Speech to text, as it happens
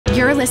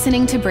You're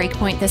listening to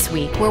Breakpoint this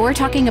week, where we're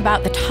talking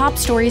about the top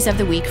stories of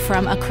the week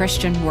from a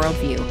Christian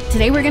worldview.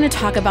 Today, we're going to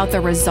talk about the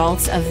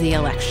results of the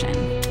election.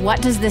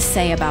 What does this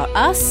say about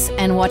us,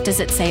 and what does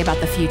it say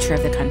about the future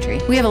of the country?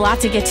 We have a lot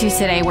to get to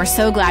today. We're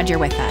so glad you're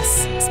with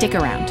us. Stick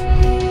around.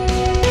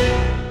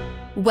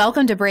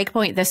 Welcome to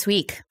Breakpoint this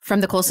week.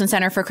 From the Colson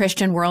Center for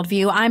Christian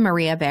Worldview, I'm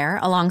Maria Baer,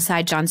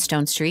 alongside John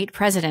Stonestreet,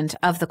 president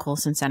of the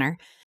Colson Center.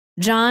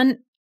 John,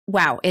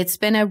 wow, it's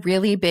been a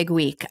really big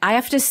week. I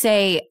have to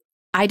say,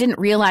 I didn't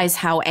realize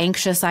how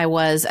anxious I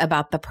was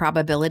about the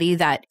probability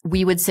that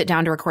we would sit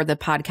down to record the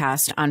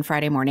podcast on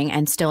Friday morning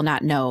and still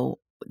not know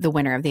the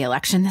winner of the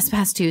election this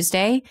past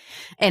Tuesday.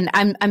 And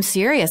I'm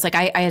serious. Like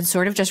I had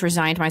sort of just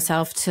resigned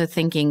myself to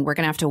thinking we're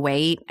going to have to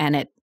wait. And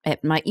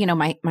it might,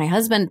 my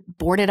husband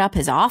boarded up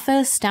his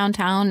office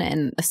downtown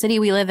in the city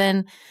we live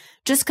in,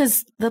 just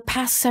because the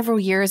past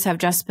several years have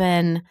just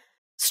been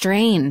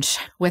strange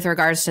with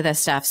regards to this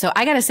stuff. So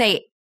I got to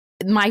say,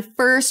 my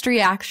first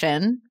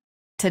reaction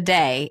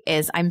today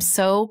is I'm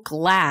so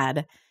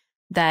glad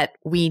that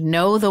we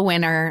know the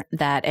winner,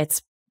 that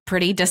it's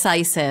pretty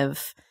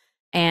decisive.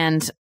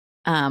 And,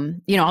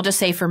 I'll just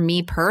say for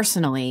me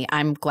personally,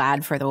 I'm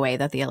glad for the way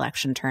that the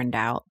election turned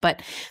out.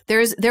 But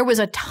there was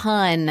a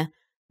ton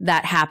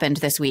that happened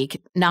this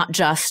week, not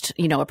just,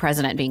 a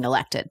president being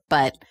elected,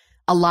 but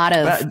a lot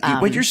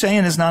of what you're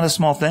saying is not a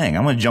small thing.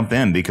 I'm going to jump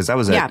in because I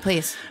was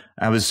please.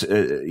 I was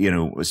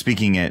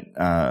speaking at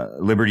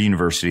Liberty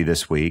University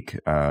this week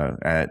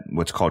at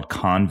what's called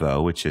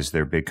Convo, which is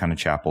their big kind of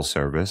chapel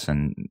service,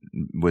 and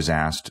was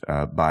asked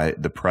by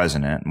the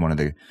president, one of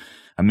the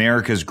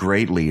America's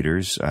great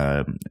leaders,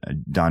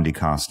 Don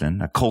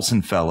DeCostin, a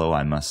Colson fellow,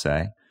 I must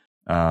say,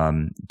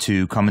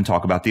 to come and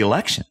talk about the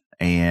election.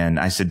 And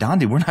I said,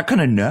 Dondi, we're not going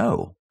to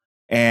know.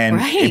 And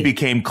It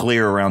became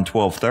clear around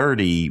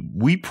 12:30,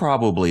 we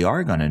probably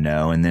are going to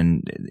know. And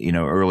then,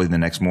 early the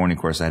next morning,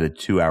 of course, I had a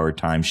 2-hour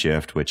time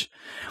shift, which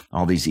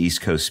all these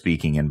East Coast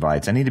speaking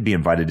invites. I need to be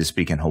invited to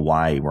speak in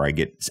Hawaii, where I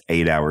get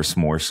 8 hours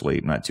more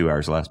sleep, not 2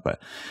 hours less,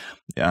 but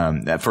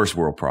that first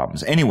world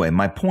problems. Anyway,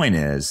 my point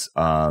is,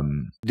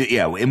 and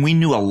we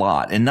knew a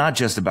lot, and not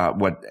just about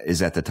what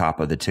is at the top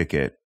of the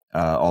ticket,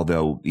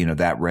 although,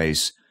 that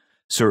race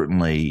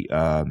certainly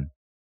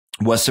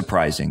was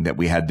surprising that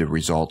we had the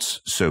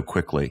results so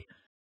quickly.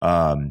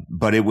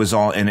 But it was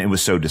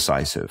so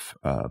decisive.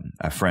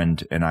 A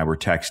friend and I were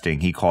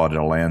texting. He called it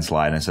a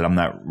landslide. And I said, I'm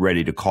not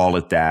ready to call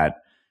it that.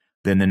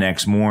 Then the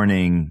next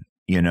morning,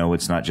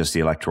 it's not just the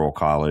Electoral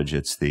College.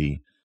 It's the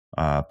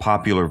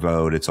popular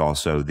vote. It's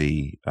also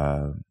the,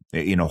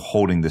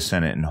 holding the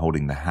Senate and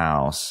holding the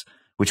House,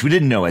 which we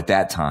didn't know at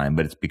that time,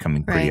 but it's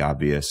becoming pretty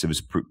obvious. It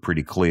was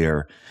pretty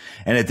clear.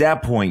 And at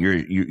that point,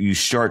 you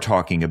start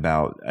talking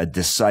about a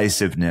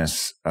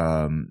decisiveness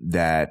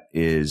that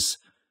is,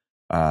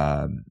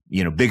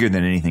 bigger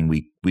than anything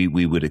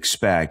we would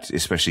expect,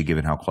 especially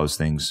given how close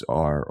things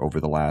are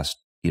over the last,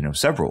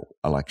 several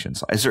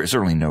elections. I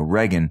certainly know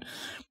Reagan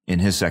in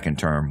his second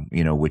term,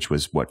 which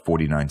was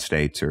 49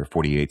 states or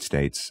 48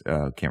 states,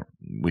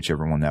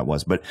 whichever one that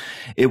was, but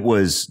it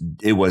was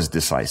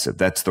decisive.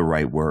 That's the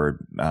right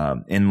word,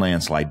 in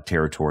landslide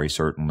territory,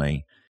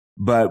 certainly.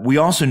 But we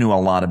also knew a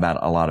lot about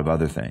a lot of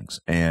other things.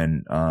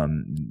 And,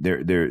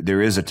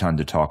 there is a ton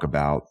to talk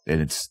about, and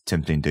it's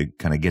tempting to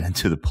kind of get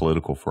into the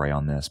political fray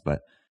on this,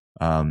 but,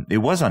 it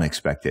was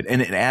unexpected,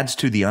 and it adds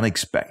to the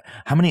unexpected.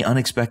 How many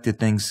unexpected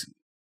things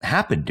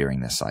happened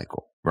during this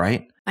cycle,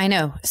 right? I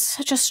know.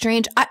 Such a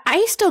strange,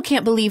 I still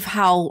can't believe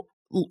how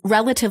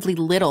relatively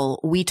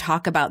little we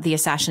talk about the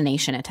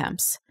assassination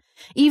attempts.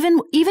 Even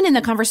in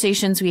the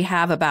conversations we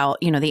have about,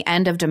 the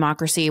end of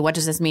democracy, what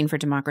does this mean for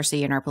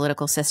democracy in our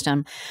political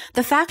system?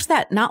 The fact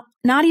that not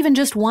even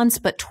just once,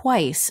 but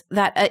twice,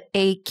 that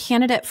a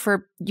candidate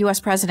for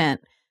U.S.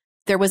 president,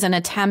 there was an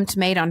attempt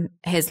made on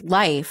his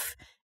life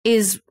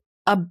is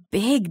a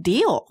big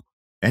deal.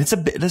 And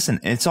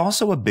it's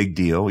also a big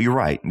deal. You're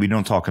right. We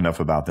don't talk enough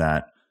about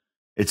that.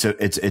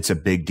 It's a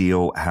big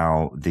deal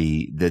how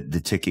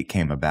the ticket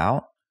came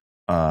about.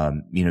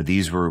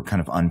 These were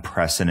kind of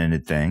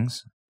unprecedented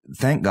things.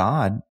 Thank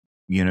God,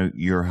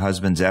 your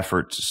husband's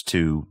efforts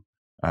to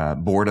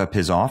board up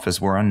his office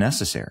were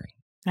unnecessary.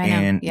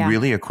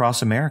 Really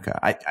across America.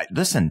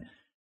 Listen,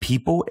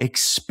 people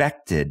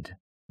expected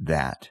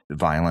that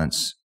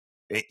violence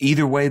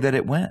either way that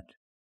it went,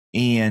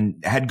 and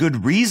had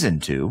good reason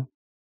to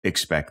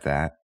expect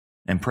that.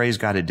 And praise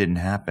God, it didn't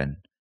happen.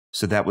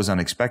 So that was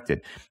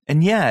unexpected.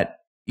 And yet,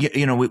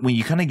 when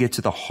you kind of get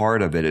to the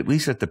heart of it, at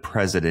least at the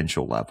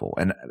presidential level,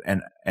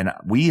 and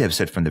we have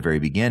said from the very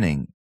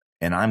beginning,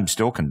 and I'm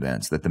still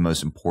convinced that the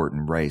most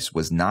important race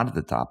was not at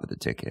the top of the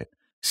ticket.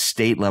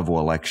 State level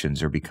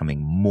elections are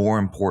becoming more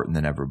important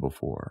than ever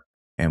before.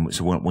 And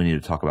so we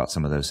need to talk about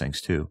some of those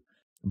things too.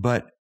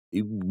 But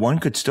one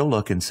could still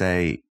look and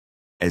say,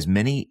 as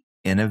many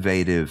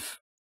innovative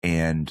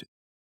and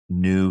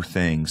new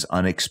things,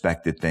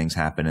 unexpected things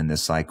happen in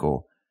this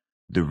cycle,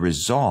 the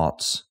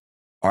results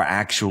are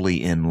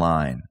actually in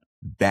line.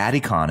 Bad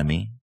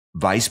economy,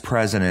 vice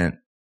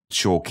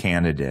presidential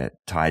candidate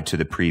tied to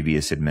the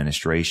previous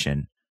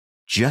administration,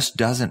 just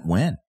doesn't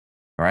win,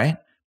 right?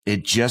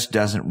 It just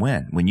doesn't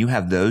win. When you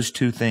have those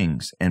two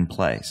things in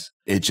place,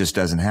 it just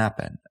doesn't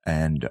happen.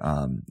 And,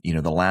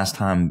 the last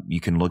time you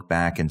can look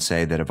back and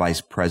say that a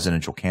vice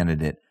presidential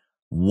candidate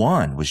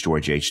won was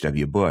George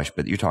H.W. Bush,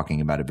 but you're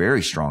talking about a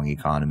very strong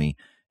economy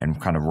and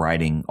kind of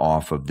riding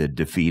off of the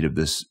defeat of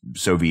this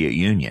Soviet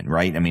Union,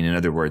 right? I mean, in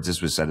other words,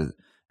 this was at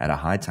a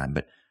high time.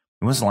 But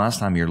when was the last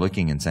time you're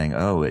looking and saying,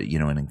 oh,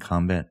 an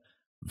incumbent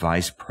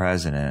vice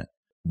president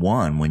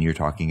won when you're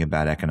talking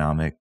about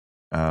economic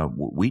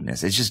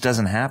weakness? It just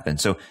doesn't happen.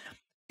 So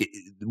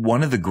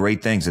one of the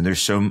great things, and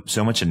there's so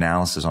much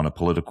analysis on a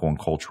political and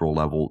cultural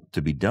level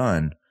to be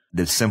done,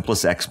 the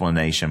simplest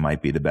explanation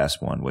might be the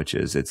best one, which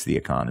is it's the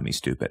economy,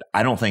 stupid.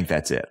 I don't think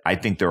that's it. I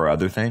think there are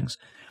other things,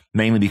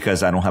 mainly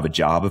because I don't have a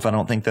job if I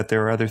don't think that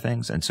there are other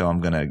things. And so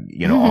I'm going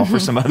to, offer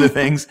some other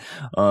things.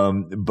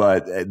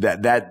 But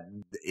that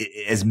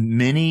as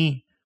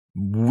many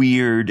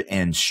weird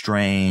and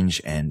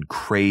strange and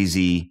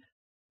crazy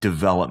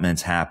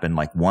developments happen,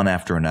 like one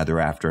after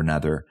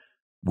another,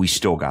 we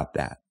still got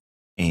that.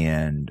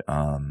 And,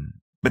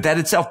 but that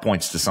itself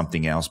points to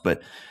something else.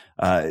 But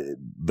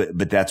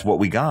that's what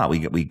we got.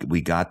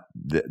 We got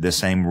the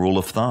same rule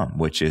of thumb,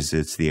 which is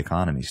it's the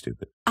economy,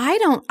 stupid.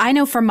 I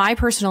know from my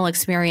personal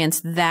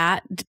experience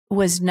that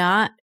was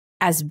not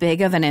as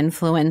big of an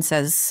influence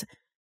as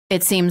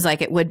it seems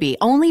like it would be,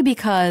 only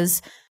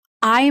because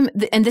and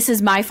this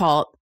is my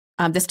fault.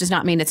 This does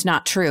not mean it's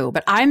not true,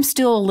 but I'm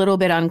still a little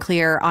bit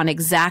unclear on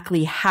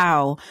exactly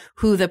how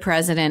who the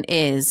president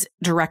is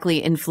directly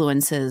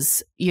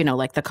influences,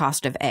 like the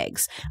cost of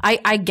eggs.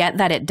 I get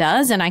that it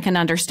does, and I can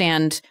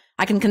understand,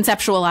 I can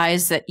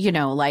conceptualize that,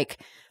 like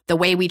the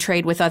way we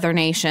trade with other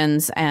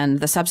nations and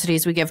the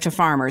subsidies we give to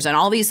farmers and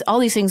all these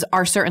things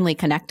are certainly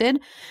connected,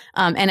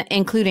 and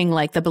including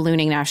like the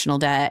ballooning national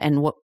debt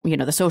and what,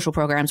 the social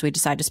programs we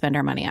decide to spend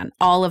our money on.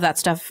 All of that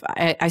stuff,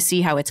 I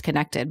see how it's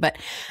connected, but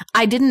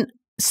I didn't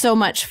so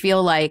much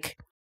feel like,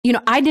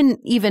 I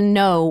didn't even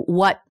know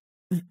what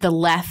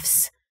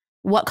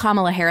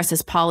Kamala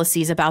Harris's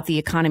policies about the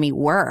economy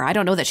were. I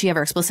don't know that she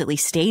ever explicitly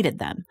stated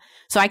them.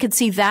 So I could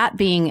see that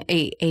being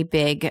a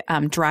big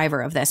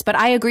driver of this. But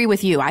I agree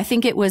with you. I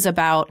think it was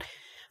about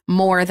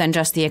more than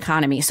just the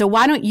economy. So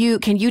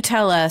can you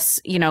tell us,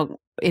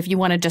 if you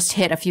want to just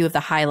hit a few of the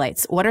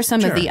highlights, what are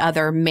some of the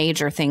other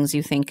major things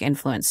you think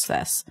influenced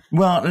this?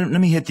 Well, let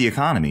me hit the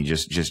economy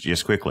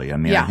just quickly. I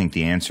mean, I think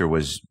the answer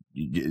was,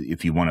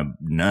 if you want to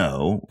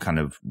know kind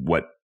of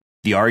what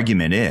the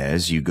argument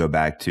is, you go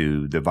back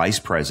to the vice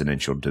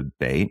presidential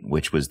debate,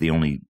 which was the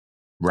only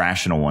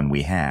rational one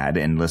we had,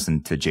 and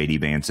listen to J.D.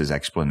 Vance's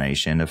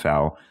explanation of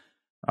how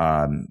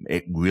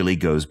it really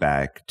goes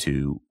back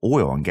to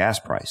oil and gas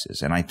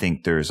prices. And I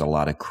think there's a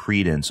lot of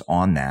credence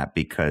on that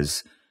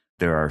because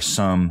there are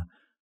some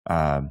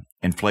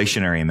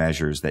inflationary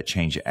measures that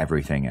change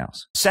everything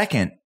else.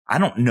 Second, I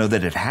don't know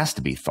that it has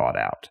to be thought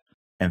out.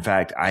 In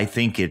fact, I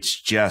think it's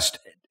just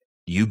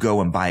you go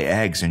and buy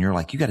eggs and you're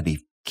like, you got to be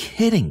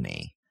kidding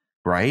me,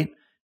 right?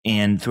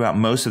 And throughout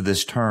most of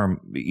this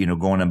term,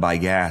 going and buy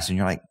gas and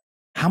you're like,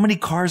 how many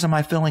cars am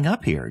I filling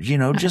up here?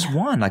 Just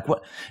one. Like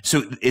what?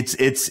 So it's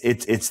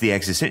the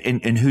exit.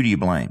 And who do you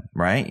blame,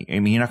 right? I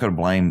mean, you're not going to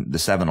blame the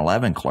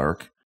 7-Eleven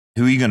clerk.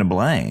 Who are you going to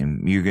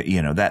blame?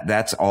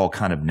 That's all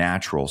kind of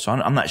natural. So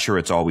I'm not sure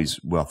it's always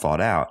well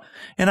thought out.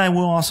 And I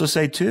will also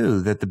say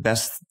too, that the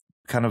best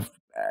kind of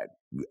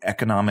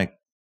economic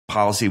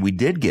policy we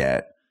did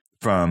get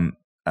from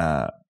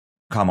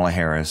Kamala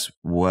Harris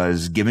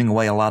was giving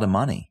away a lot of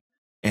money.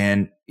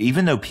 And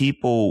even though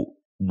people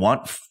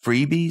want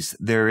freebies,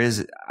 there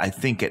is, I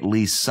think, at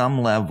least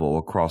some level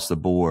across the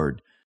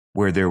board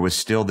where there was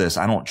still this,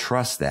 I don't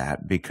trust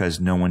that because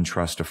no one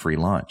trusts a free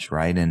lunch,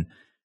 right?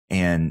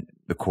 And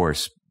of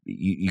course,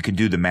 you can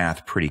do the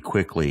math pretty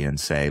quickly and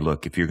say,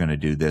 look, if you're going to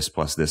do this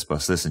plus this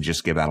plus this and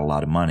just give out a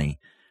lot of money,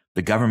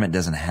 the government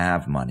doesn't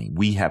have money.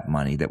 We have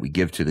money that we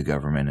give to the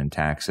government in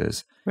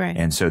taxes. Right.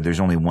 And so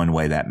there's only one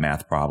way that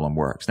math problem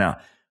works. Now,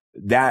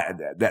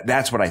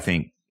 that's what I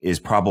think is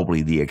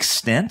probably the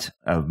extent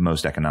of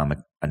most economic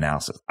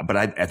analysis. But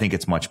I think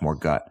it's much more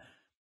gut.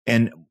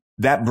 And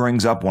that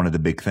brings up one of the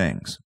big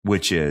things,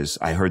 which is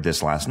I heard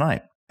this last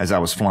night as I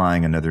was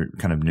flying another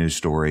kind of news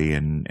story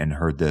and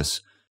heard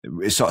this,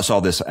 saw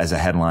this as a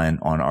headline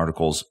on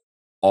articles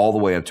all the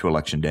way up to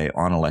election day,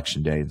 on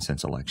election day, and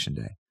since election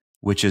day,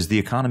 which is the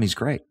economy's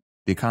great.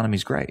 The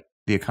economy's great.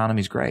 The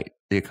economy's great.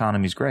 The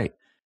economy's great.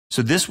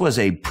 So this was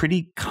a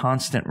pretty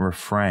constant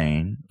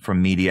refrain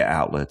from media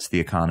outlets. The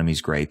economy's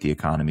great. The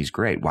economy's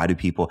great. Why do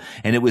people,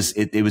 and it was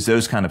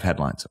those kind of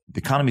headlines.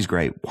 The economy's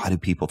great. Why do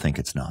people think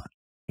it's not?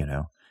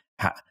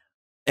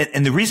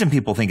 And the reason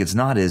people think it's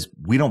not is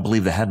we don't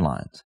believe the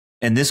headlines.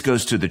 And this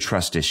goes to the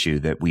trust issue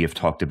that we have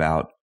talked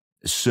about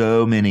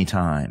so many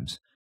times.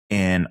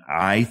 And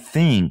I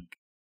think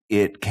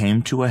it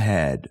came to a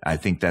head. I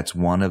think that's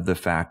one of the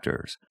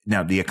factors.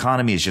 Now, the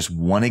economy is just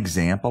one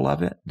example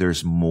of it.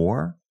 There's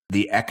more.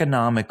 The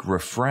economic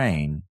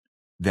refrain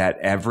that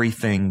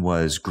everything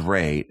was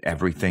great,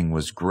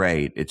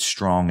 it's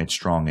strong, it's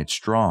strong, it's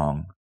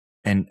strong.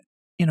 And,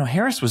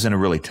 Harris was in a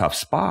really tough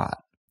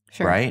spot,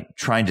 right?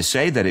 Trying to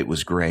say that it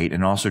was great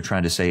and also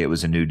trying to say it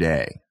was a new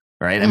day,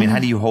 right? I mean, how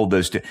do you hold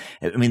those two?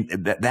 I mean,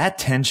 that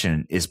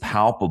tension is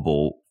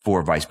palpable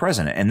for a vice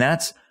president. And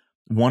that's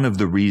one of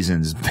the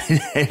reasons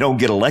they don't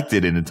get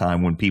elected in a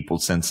time when people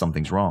sense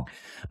something's wrong.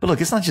 But look,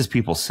 it's not just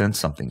people sense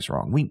something's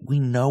wrong. We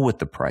know what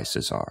the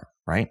prices are,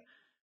 right?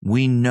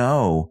 We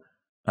know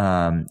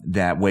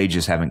that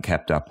wages haven't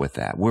kept up with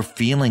that. We're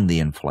feeling the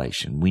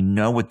inflation. We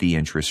know what the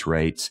interest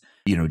rates,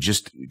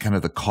 just kind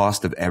of the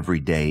cost of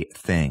everyday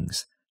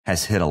things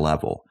has hit a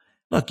level.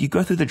 Look, you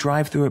go through the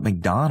drive-thru at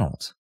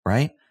McDonald's,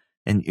 right?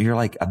 And you're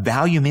like, a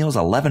value meal is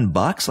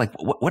 $11. Like,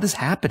 what is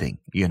happening?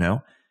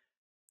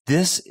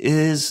 This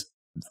is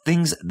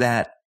things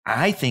that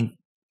I think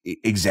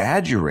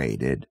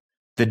exaggerated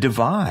the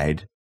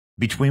divide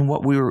between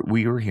what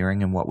we were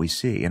hearing and what we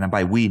see. And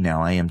by we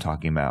now, I am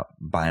talking about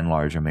by and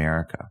large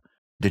America.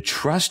 The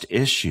trust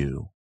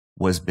issue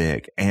was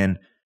big. And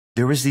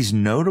there was these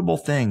notable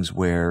things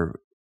where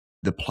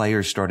the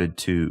players started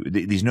to,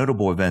 these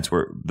notable events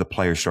where the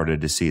players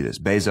started to see this.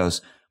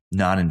 Bezos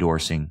not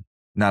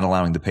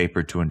allowing the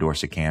paper to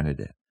endorse a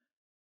candidate.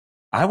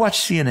 I watch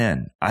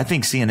CNN. I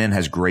think CNN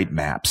has great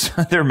maps.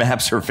 Their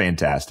maps are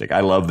fantastic. I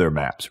love their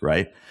maps,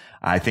 right?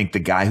 I think the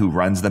guy who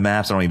runs the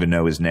maps, I don't even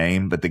know his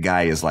name, but the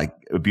guy is like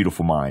a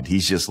beautiful mind.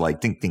 He's just like,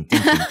 think, think,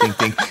 think, think, think,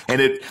 think.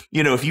 And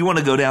if you want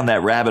to go down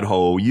that rabbit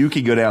hole, you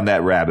can go down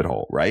that rabbit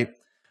hole, right?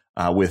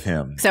 With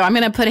him. So I'm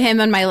going to put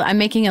him on I'm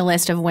making a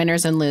list of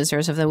winners and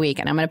losers of the week.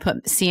 And I'm going to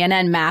put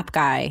CNN map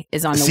guy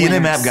is on the CNN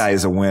winners. Map guy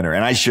is a winner.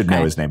 And I should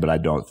know his name, but I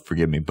don't,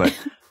 forgive me. But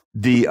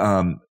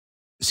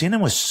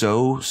CNN was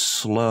so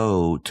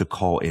slow to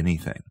call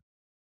anything.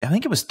 I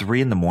think it was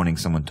 3 a.m.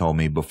 someone told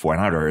me before,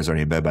 and I was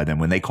already in bed by then,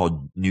 when they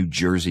called New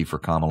Jersey for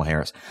Kamala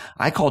Harris.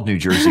 I called New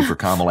Jersey for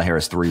Kamala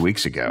Harris 3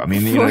 weeks ago. I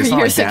mean, it's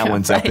not like that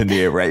one's up in the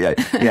air, right?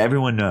 Yeah,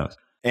 everyone knows.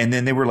 And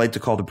then they were late to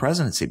call the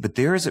presidency. But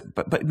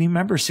but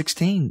remember,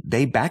 16,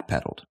 they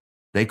backpedaled.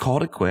 They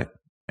called it quick,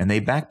 and they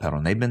backpedaled,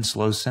 and they've been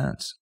slow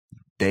since.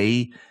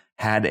 They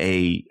had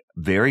a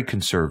very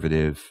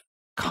conservative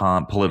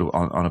on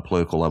a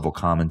political level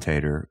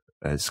commentator,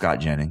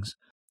 Scott Jennings,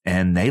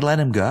 and they let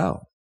him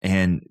go.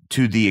 And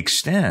to the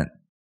extent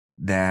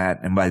that,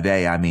 and by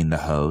they, I mean the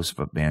host,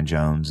 but Van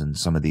Jones and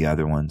some of the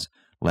other ones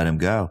let him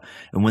go.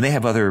 And when they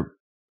have other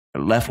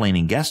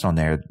left-leaning guests on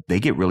there, they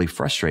get really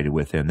frustrated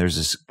with him. There's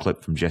this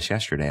clip from just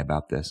yesterday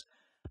about this.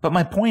 But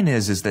my point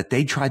is that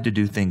they tried to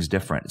do things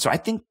different. So I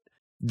think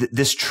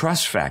this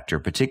trust factor,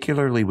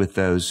 particularly with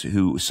those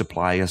who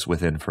supply us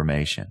with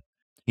information,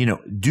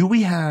 do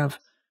we have,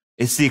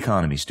 it's the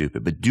economy,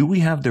 stupid, but do we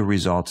have the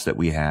results that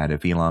we had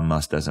if Elon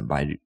Musk doesn't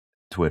buy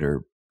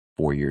Twitter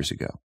 4 years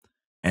ago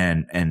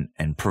and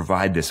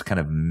provide this kind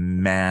of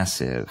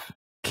massive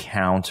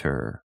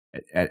counter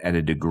at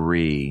a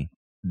degree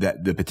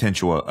that the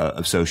potential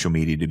of social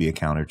media to be a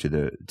counter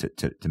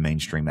to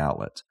mainstream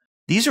outlets.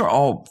 These are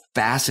all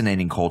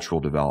fascinating cultural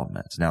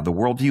developments. Now, the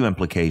worldview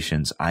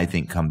implications, I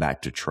think, come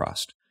back to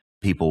trust.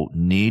 People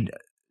need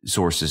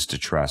sources to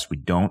trust. We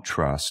don't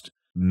trust.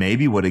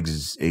 Maybe what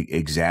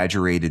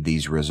exaggerated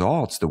these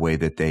results the way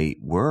that they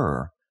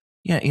were.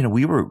 Yeah,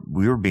 we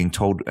were being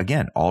told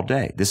again all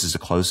day, this is the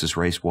closest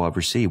race we'll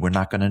ever see. We're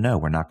not going to know.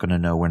 We're not going to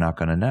know. We're not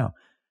going to know.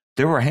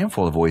 There were a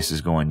handful of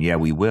voices going, yeah,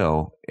 we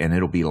will, and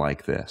it'll be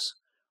like this.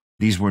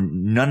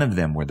 None of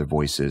them were the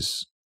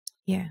voices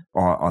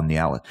on the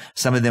outlet.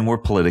 Some of them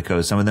were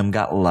politicos. Some of them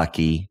got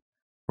lucky,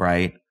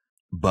 right?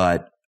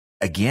 But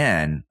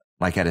again,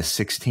 like at a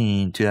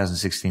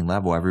 2016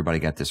 level, everybody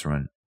got this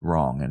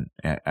wrong.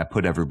 And I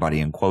put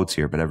everybody in quotes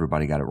here, but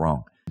everybody got it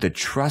wrong. The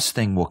trust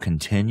thing will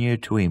continue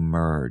to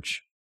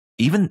emerge.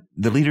 Even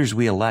the leaders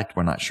we elect,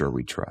 we're not sure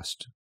we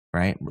trust,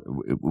 right?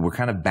 We're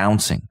kind of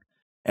bouncing.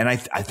 And I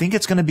think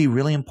it's going to be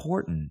really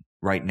important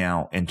right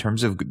now in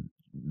terms of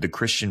the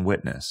Christian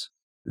witness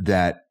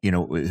that,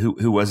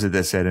 who was it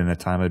that said in a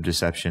time of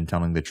deception,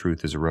 telling the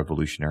truth is a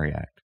revolutionary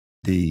act?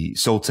 The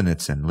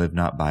Solzhenitsyn, live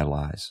not by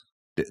lies.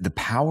 The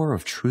power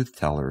of truth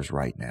tellers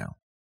right now.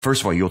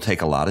 First of all, you'll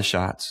take a lot of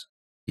shots.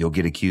 You'll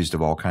get accused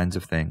of all kinds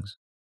of things.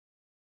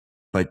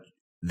 But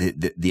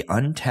the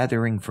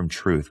untethering from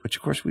truth, which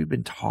of course we've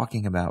been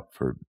talking about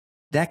for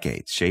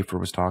decades. Schaeffer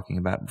was talking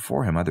about it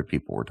before him. Other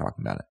people were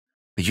talking about it.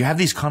 But you have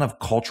these kind of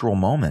cultural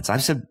moments. I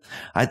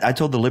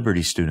told the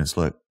Liberty students,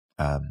 look,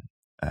 and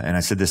I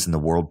said this in the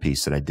World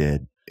piece that I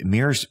did,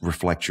 mirrors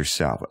reflect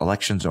yourself.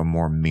 Elections are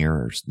more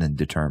mirrors than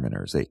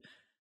determiners.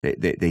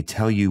 They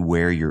tell you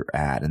where you're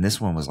at. And this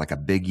one was like a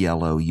big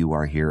yellow, you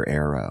are here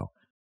arrow.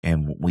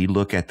 And we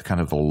look at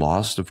kind of the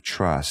loss of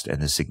trust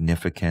and the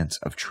significance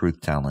of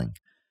truth telling.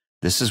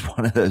 This is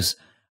one of those,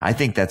 I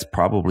think that's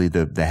probably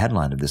the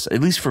headline of this.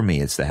 At least for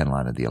me, it's the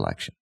headline of the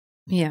election.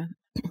 Yeah.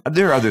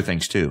 There are other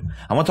things too.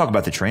 I want to talk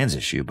about the trans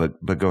issue,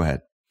 but go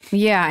ahead.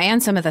 Yeah,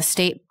 and some of the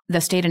state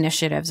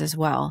initiatives as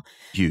well.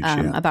 Huge,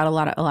 about a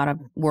lot of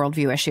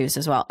worldview issues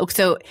as well.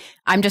 So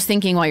I'm just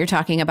thinking while you're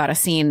talking about a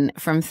scene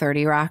from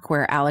 30 Rock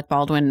where Alec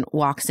Baldwin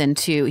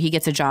he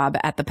gets a job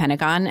at the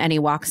Pentagon and he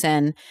walks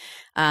in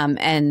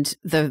and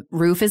the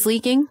roof is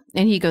leaking.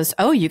 And he goes,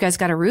 "Oh, you guys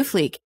got a roof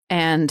leak."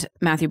 And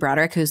Matthew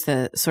Broderick, who's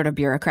the sort of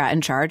bureaucrat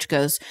in charge,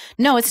 goes,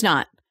 "No, it's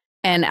not."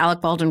 And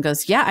Alec Baldwin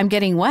goes, "Yeah, I'm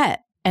getting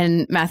wet."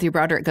 And Matthew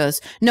Broderick goes,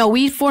 "No,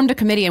 we formed a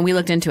committee and we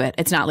looked into it.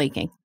 It's not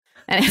leaking."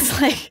 And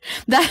it's like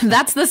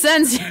that's the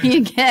sense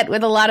you get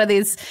with a lot of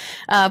these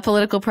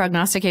political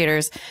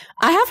prognosticators.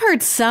 I have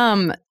heard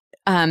some,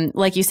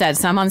 like you said,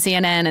 some on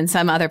CNN and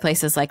some other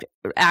places, like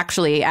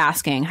actually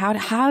asking,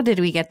 how did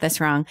we get this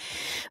wrong?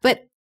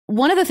 But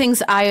one of the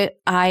things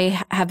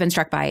I have been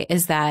struck by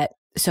is that,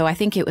 so I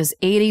think it was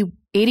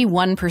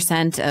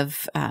 81%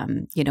 of,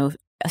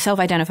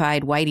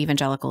 self-identified white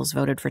evangelicals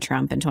voted for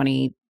Trump in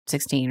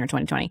 2016 or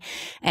 2020.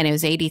 And it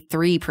was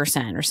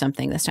 83% or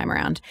something this time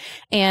around.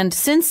 And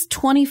since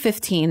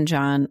 2015,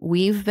 John,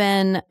 we've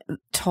been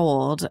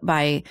told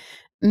by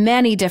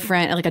many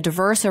different, like a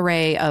diverse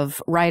array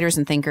of writers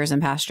and thinkers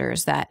and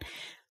pastors, that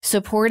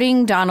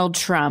supporting Donald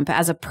Trump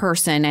as a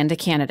person and a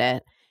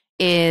candidate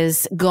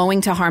is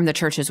going to harm the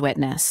church's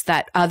witness,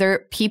 that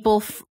other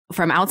people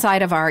from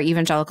outside of our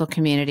evangelical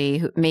community,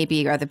 who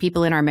maybe are the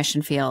people in our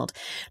mission field,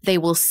 they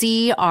will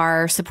see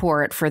our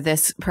support for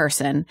this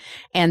person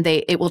and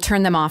it will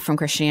turn them off from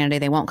Christianity.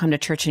 They won't come to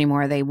church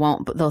anymore.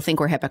 They'll think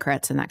we're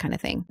hypocrites and that kind of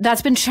thing.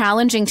 That's been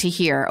challenging to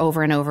hear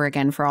over and over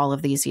again for all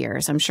of these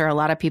years. I'm sure a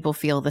lot of people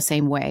feel the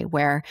same way,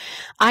 where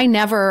I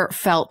never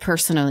felt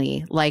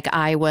personally like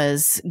I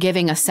was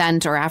giving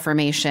assent or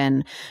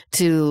affirmation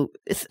to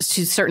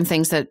certain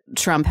things that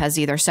Trump has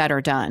either said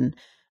or done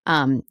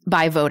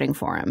by voting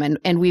for him.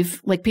 And we've,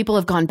 like, people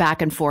have gone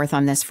back and forth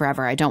on this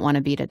forever. I don't want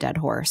to beat a dead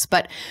horse.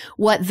 But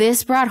what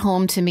this brought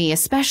home to me,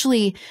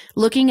 especially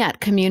looking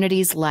at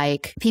communities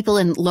like people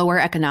in lower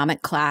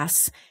economic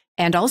class,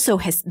 and also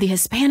the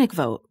Hispanic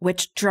vote,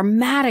 which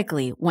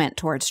dramatically went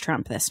towards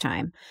Trump this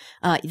time.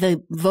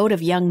 The vote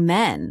of young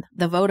men,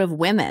 the vote of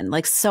women,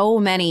 like so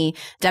many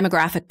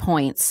demographic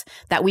points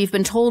that we've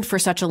been told for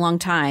such a long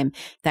time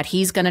that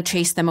he's going to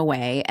chase them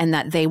away and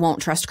that they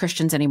won't trust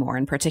Christians anymore,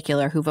 in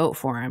particular, who vote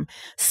for him,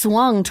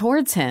 swung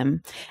towards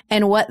him.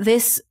 And what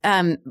this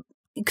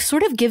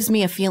sort of gives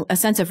me a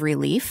sense of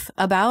relief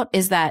about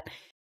is that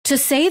to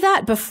say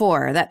that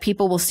before, that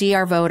people will see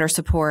our vote or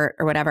support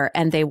or whatever,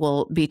 and they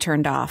will be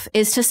turned off,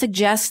 is to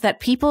suggest that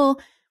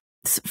people,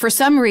 for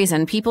some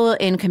reason, people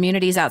in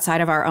communities outside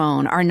of our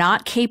own are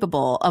not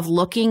capable of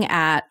looking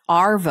at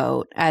our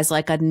vote as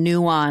like a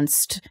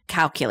nuanced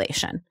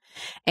calculation.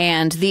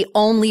 And the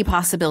only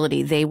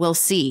possibility they will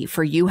see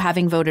for you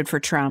having voted for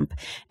Trump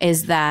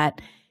is that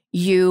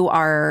you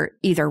are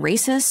either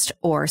racist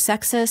or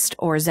sexist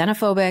or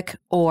xenophobic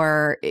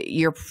or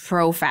you're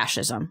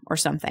pro-fascism or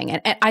something.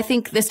 And I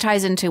think this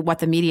ties into what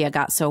the media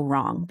got so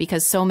wrong,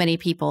 because so many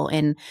people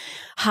in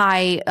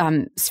high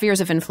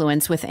spheres of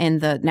influence within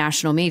the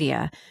national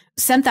media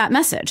sent that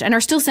message and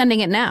are still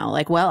sending it now.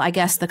 Like, well, I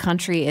guess the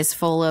country is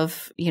full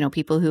of,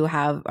 people who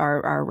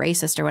are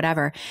racist or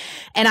whatever.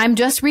 And I'm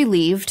just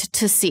relieved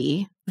to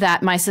see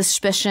that my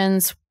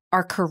suspicions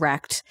are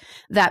correct,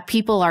 that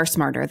people are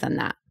smarter than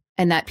that.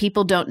 And that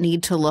people don't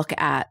need to look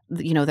at,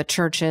 the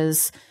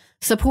church's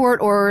support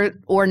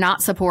or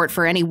not support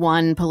for any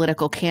one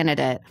political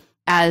candidate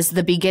as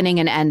the beginning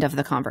and end of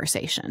the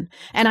conversation.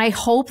 And I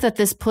hope that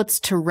this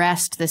puts to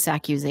rest this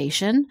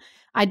accusation.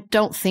 I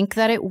don't think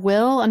that it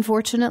will,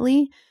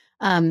 unfortunately,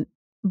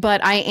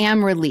 but I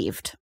am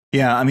relieved.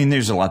 Yeah, I mean,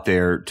 there's a lot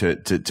there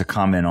to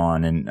comment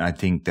on, and I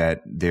think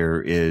that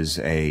there is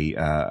there's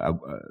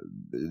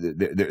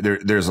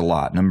a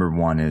lot. Number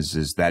one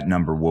is that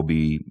number will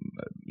be,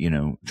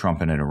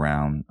 trumping it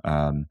around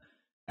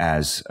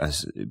as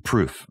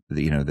proof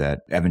that,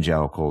 that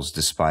evangelicals,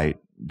 despite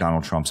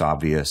Donald Trump's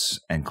obvious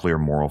and clear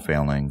moral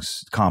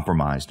failings,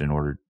 compromised in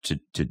order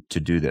to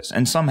do this.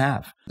 And some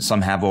have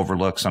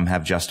overlooked, some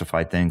have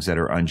justified things that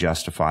are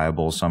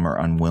unjustifiable, some are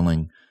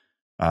unwilling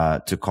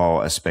to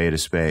call a spade a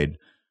spade.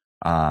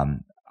 I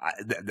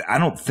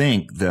don't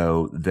think,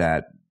 though,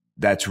 that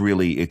that's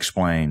really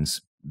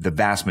explains the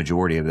vast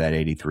majority of that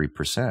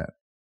 83%.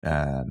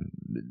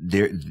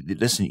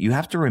 Listen, you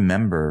have to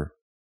remember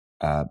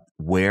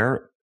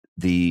where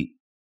the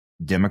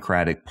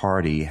Democratic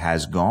Party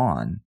has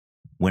gone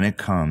when it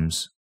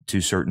comes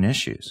to certain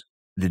issues.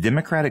 The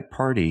Democratic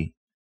Party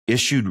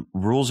issued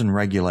rules and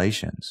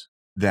regulations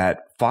that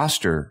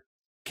foster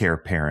care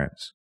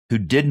parents who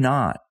did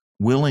not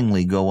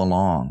willingly go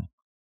along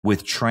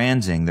with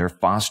transing their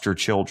foster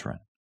children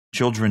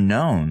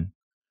known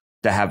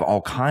to have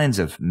all kinds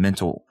of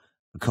mental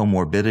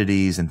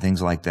comorbidities and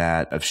things like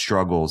that, of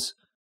struggles,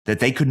 that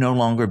they could no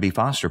longer be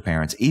foster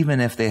parents, even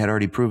if they had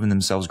already proven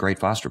themselves great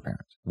foster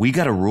parents. We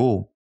got a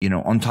rule,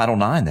 on Title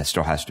IX that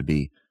still has to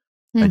be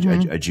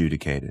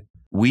adjudicated.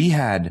 We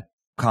had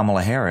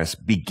Kamala Harris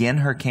begin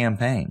her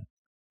campaign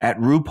at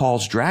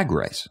RuPaul's Drag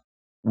Race.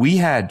 We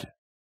had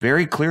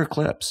very clear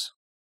clips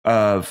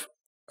of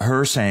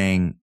her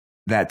saying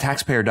that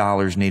taxpayer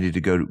dollars needed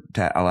to go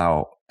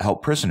to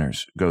help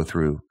prisoners go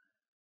through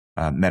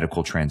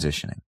medical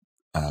transitioning,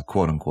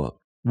 quote unquote.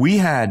 We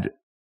had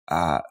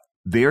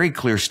very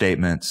clear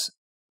statements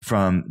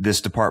from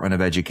this Department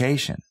of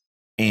Education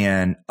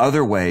and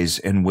other ways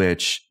in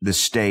which the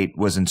state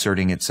was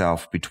inserting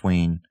itself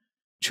between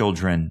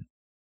children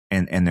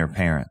and their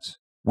parents.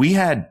 We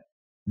had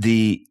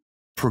the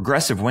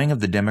progressive wing of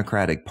the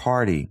Democratic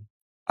Party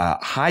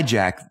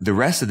hijack the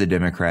rest of the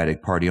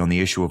Democratic Party on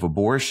the issue of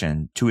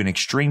abortion to an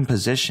extreme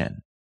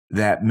position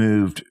that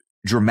moved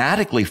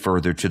dramatically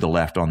further to the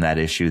left on that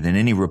issue than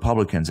any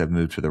Republicans have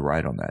moved to the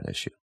right on that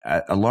issue.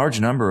 A large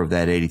number of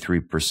that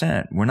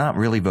 83% were not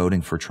really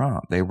voting for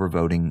Trump. They were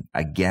voting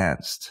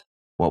against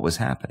what was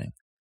happening.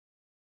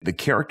 The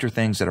character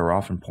things that are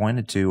often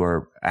pointed to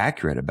are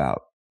accurate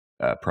about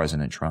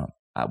President Trump.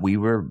 We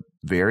were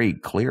very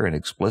clear and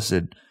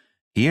explicit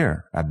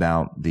here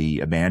about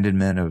the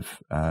abandonment of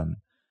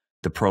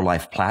the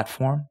pro-life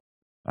platform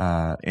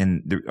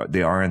in the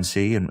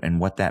RNC and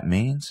what that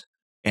means.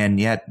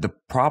 And yet the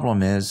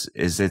problem is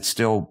it's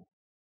still,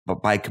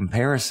 but by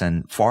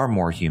comparison, far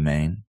more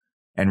humane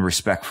and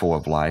respectful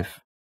of life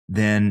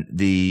than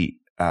the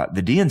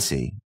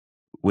DNC,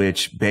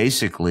 which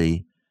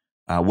basically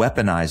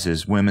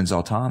weaponizes women's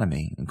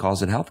autonomy and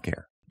calls it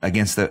healthcare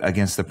against the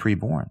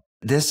preborn.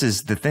 This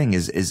is the thing: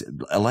 is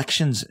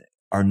elections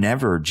are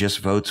never just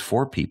votes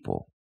for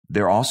people;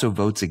 they're also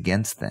votes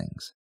against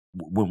things.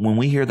 When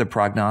we hear the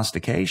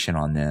prognostication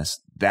on this,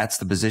 that's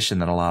the position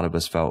that a lot of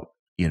us felt,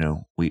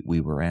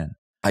 we were in.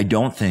 I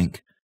don't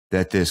think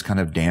that this kind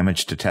of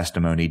damage to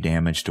testimony,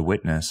 damage to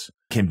witness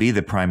can be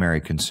the primary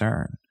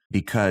concern,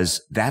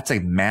 because that's a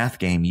math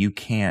game you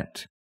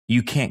can't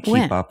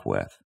keep up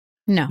with.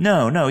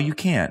 No, you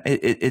can't.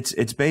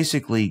 It's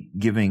basically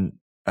giving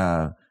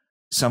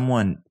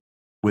someone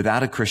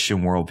without a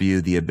Christian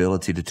worldview the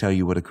ability to tell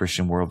you what a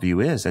Christian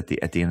worldview is at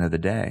the end of the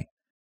day.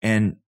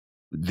 And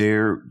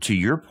there, to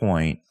your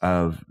point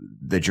of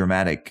the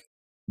dramatic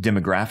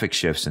demographic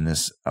shifts in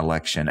this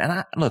election,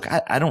 and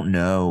I don't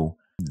know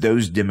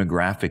those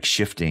demographic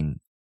shifting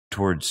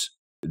towards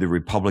the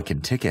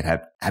Republican ticket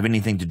have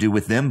anything to do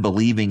with them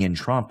believing in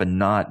Trump and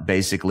not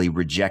basically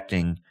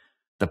rejecting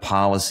the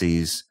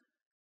policies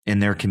in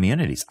their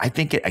communities. I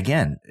think,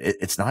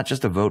 it's not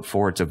just a vote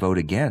for, it's a vote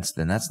against.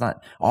 And that's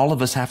not, all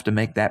of us have to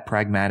make that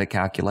pragmatic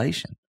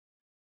calculation.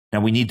 Now,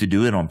 we need to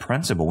do it on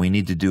principle. We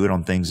need to do it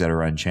on things that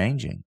are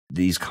unchanging.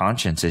 These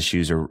conscience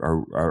issues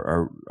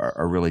are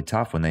really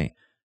tough when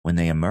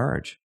they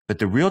emerge. But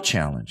the real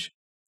challenge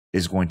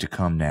is going to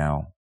come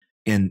now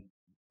in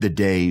the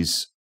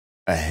days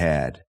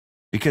ahead,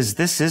 because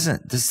this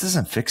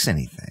doesn't fix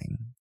anything,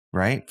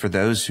 right? For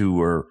those who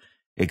are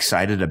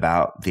excited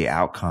about the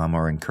outcome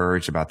or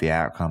encouraged about the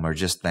outcome or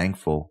just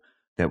thankful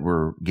that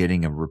we're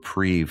getting a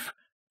reprieve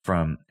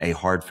from a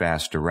hard,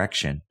 fast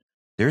direction,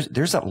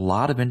 there's a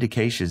lot of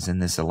indications in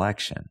this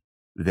election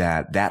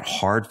that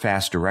hard,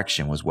 fast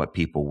direction was what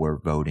people were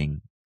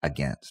voting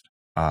against.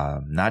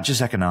 Not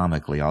just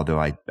economically, although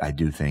I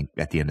do think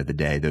at the end of the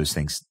day, those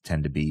things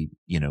tend to be,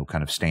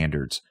 kind of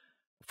standards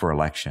for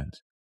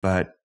elections.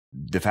 But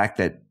the fact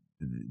that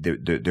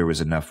there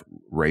was enough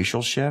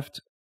racial shift,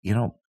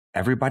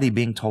 everybody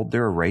being told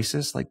they're a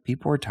racist, like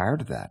people are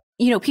tired of that.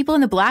 People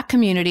in the Black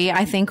community,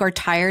 I think, are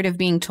tired of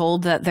being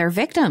told that they're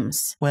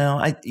victims.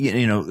 Well,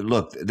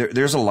 look,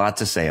 there's a lot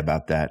to say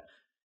about that.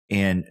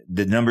 And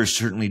the numbers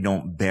certainly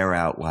don't bear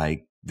out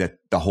like that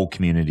the whole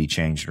community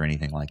changed or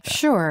anything like that.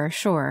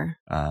 Sure.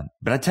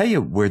 But I tell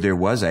you where there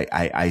was,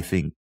 I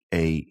think,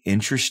 a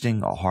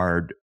interesting,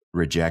 hard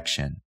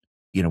rejection.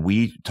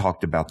 We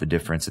talked about the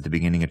difference at the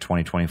beginning of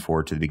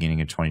 2024 to the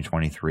beginning of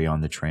 2023 on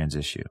the trans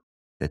issue,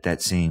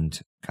 that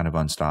seemed kind of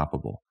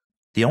unstoppable.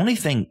 The only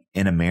thing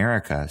in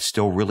America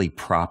still really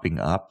propping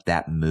up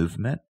that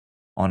movement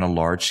on a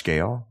large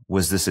scale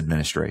was this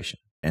administration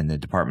and the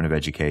Department of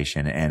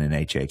Education and an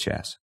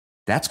HHS.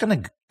 That's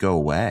going to go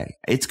away.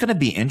 It's going to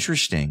be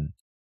interesting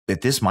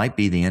that this might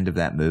be the end of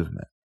that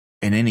movement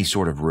in any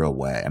sort of real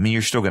way. I mean,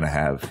 you're still going to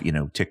have,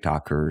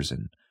 TikTokers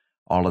and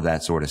all of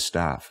that sort of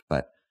stuff.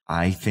 But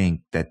I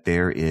think that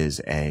there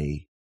is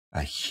a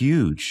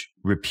huge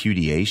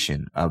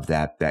repudiation of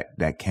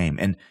that came.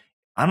 And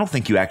I don't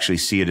think you actually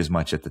see it as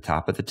much at the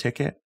top of the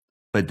ticket,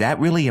 but that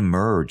really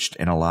emerged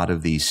in a lot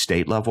of these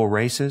state level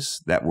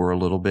races that were a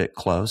little bit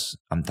close.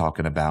 I'm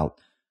talking about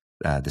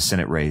the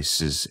Senate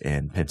races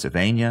in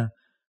Pennsylvania,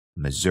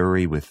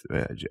 Missouri with,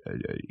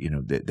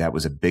 that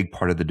was a big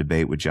part of the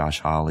debate with Josh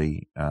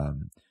Hawley,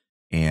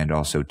 and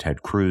also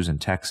Ted Cruz in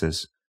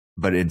Texas.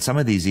 But in some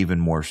of these even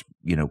more,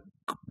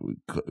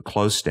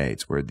 close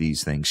states where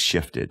these things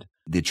shifted,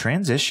 the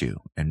trans issue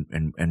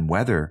and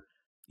whether,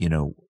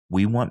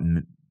 we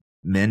want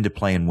men to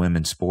play in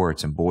women's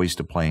sports and boys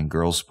to play in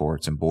girls'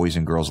 sports and boys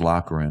in girls'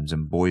 locker rooms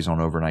and boys on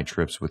overnight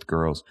trips with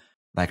girls.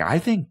 Like, I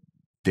think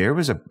there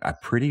was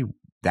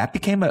that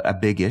became a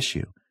big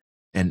issue.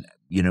 And,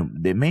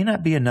 there may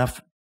not be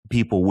enough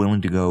people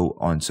willing to go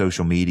on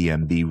social media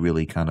and be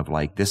really kind of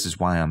like, this is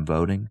why I'm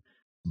voting,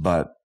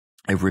 but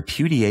a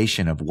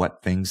repudiation of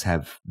what things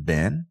have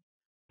been.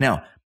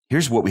 Now,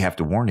 here's what we have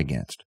to warn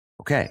against.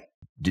 Okay.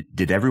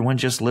 Did everyone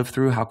just live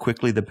through how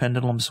quickly the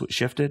pendulum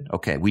shifted?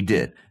 Okay, we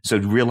did. So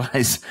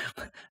realize,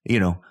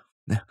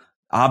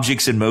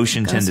 objects in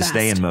motion tend to fast.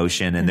 stay in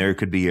motion, and there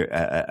could be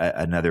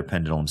another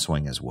pendulum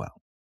swing as well.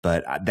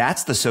 But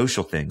that's the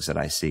social things that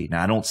I see.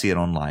 Now, I don't see it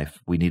on life.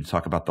 We need to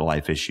talk about the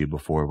life issue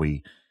before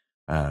we,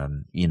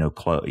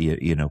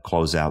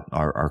 close out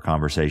our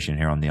conversation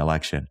here on the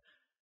election.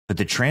 But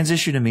the trans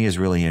issue to me is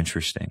really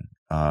interesting.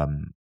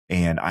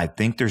 And I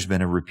think there's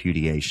been a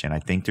repudiation. I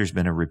think there's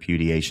been a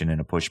repudiation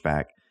and a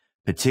pushback,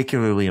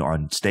 particularly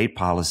on state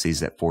policies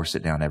that force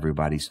it down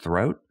everybody's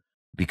throat,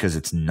 because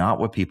it's not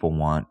what people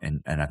want.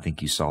 And I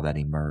think you saw that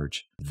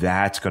emerge.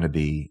 That's going to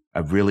be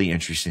a really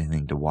interesting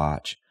thing to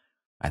watch.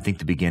 I think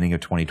the beginning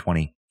of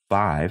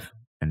 2025,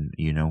 and,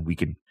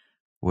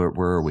 where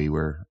are we?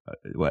 We're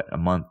a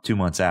month, 2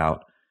 months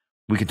out.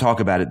 We can talk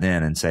about it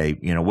then and say,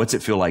 what's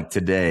it feel like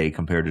today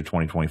compared to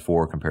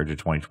 2024, compared to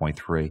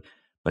 2023?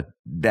 But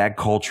that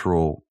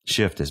cultural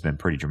shift has been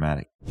pretty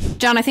dramatic.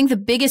 John, I think the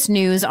biggest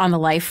news on the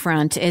life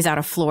front is out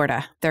of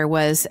Florida. There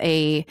was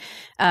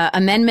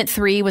Amendment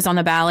 3 was on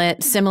the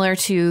ballot, similar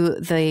to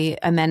the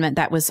amendment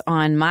that was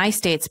on my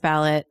state's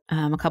ballot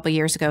a couple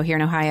years ago here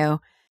in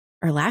Ohio.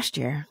 Or last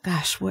year.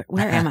 Gosh, where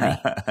am I?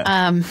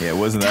 Yeah, it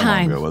wasn't that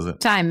long ago, was it?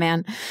 Time,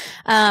 man.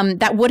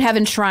 That would have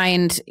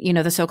enshrined,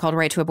 the so-called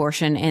right to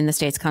abortion in the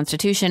state's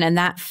constitution, and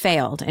that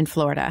failed in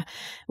Florida,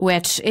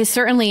 which is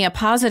certainly a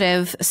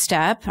positive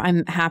step.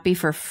 I'm happy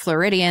for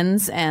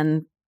Floridians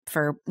and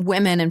for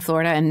women in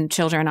Florida and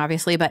children,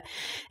 obviously, but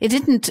it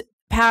didn't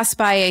pass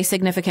by a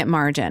significant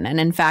margin. And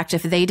in fact,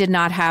 if they did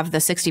not have the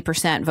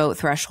 60% vote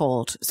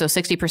threshold, so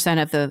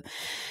 60%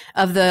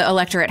 of the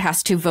electorate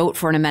has to vote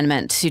for an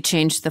amendment to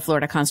change the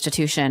Florida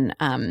Constitution.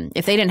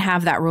 If they didn't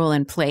have that rule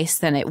in place,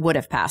 then it would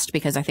have passed,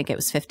 because I think it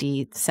was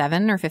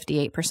 57 or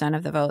 58%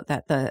 of the vote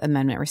that the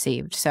amendment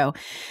received. So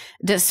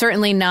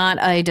certainly not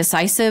a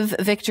decisive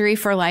victory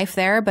for life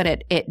there, but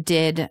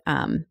it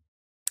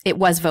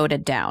was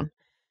voted down.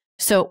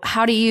 So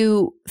how do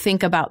you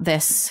think about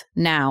this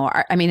now?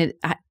 I mean,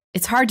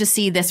 it's hard to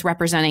see this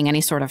representing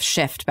any sort of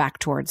shift back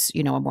towards,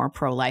 a more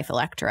pro-life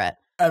electorate.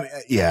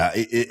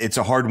 It's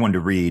a hard one to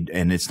read.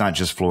 And it's not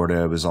just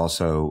Florida. It was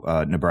also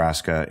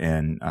Nebraska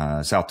and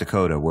South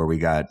Dakota, where we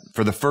got,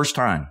 for the first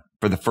time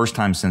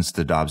since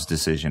the Dobbs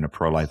decision, a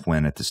pro-life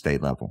win at the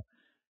state level.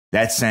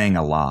 That's saying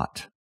a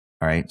lot.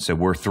 All right. So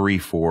we're 3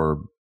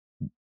 for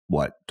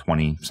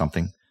 20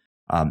 something.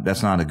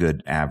 That's not a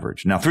good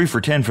average. Now, 3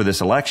 for 10 for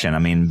this election. I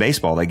mean,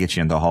 baseball, that gets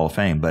you into the Hall of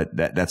Fame, but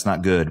that's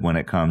not good when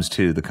it comes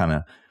to the kind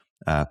of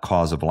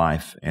cause of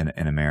life in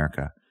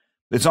America.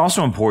 It's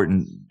also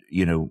important,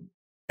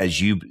 as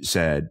you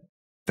said,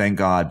 thank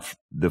God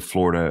the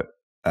Florida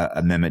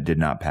amendment did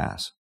not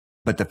pass.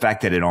 But the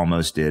fact that it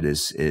almost did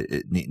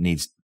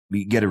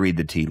you got to read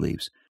the tea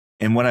leaves.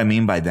 And what I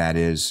mean by that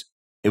is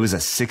it was a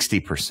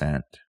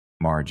 60%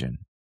 margin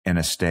in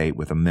a state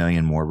with 1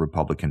 million more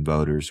Republican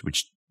voters,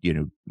 which,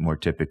 more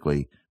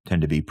typically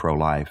tend to be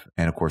pro-life,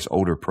 and of course,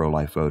 older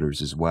pro-life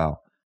voters as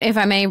well. If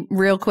I may,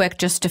 real quick,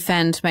 just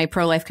defend my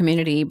pro-life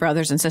community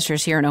brothers and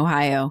sisters here in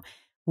Ohio.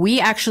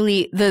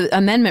 The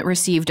amendment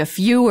received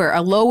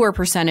a lower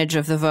percentage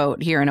of the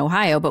vote here in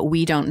Ohio, but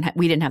we didn't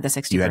have the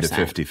 60%. You had the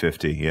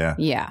 50-50, yeah.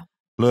 Yeah.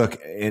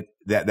 Look,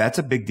 that's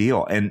a big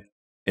deal. And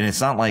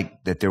it's not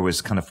like that there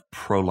was kind of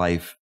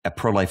a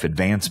pro-life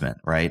advancement,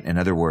 right? In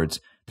other words,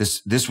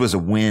 this was a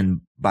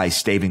win by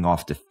staving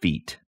off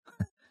defeat.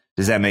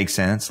 Does that make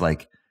sense?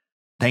 Like,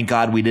 thank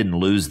God we didn't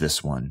lose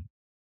this one.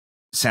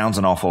 Sounds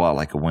an awful lot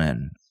like a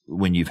win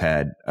when you've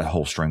had a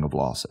whole string of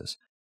losses.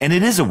 And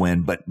it is a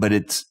win, but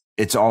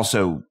it's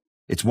also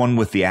one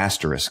with the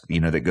asterisk,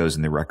 that goes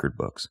in the record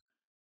books.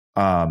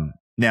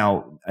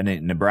 Now,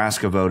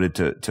 Nebraska voted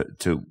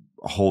to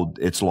hold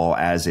its law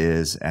as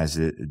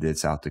it did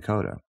South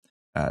Dakota.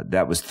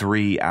 That was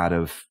 3 out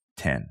of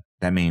 10.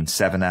 That means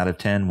 7 out of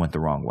 10 went the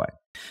wrong way.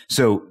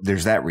 So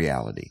there's that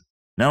reality.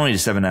 Not only did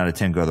 7 out of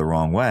 10 go the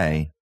wrong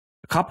way,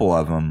 a couple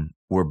of them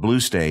were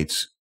blue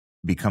states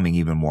becoming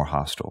even more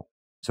hostile.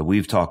 So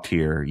we've talked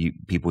here,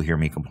 people hear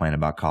me complain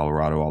about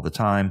Colorado all the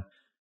time,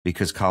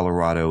 because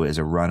Colorado is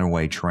a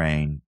runaway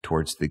train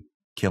towards the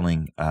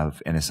killing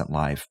of innocent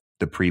life,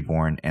 the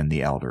preborn and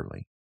the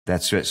elderly.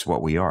 That's just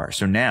what we are.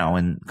 So now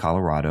in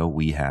Colorado,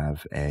 we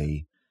have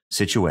a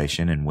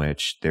situation in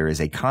which there is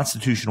a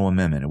constitutional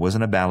amendment. It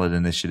wasn't a ballot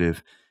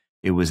initiative.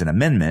 It was an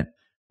amendment,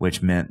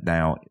 which meant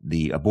now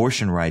the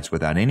abortion rights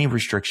without any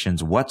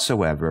restrictions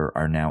whatsoever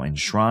are now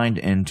enshrined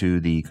into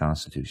the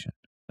Constitution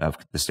of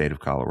the state of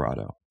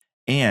Colorado.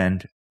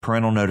 And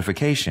parental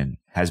notification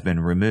has been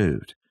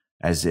removed,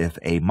 as if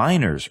a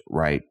minor's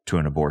right to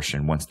an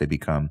abortion once they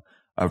become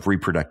of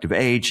reproductive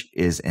age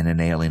is an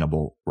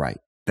inalienable right.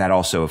 That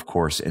also, of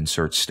course,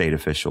 inserts state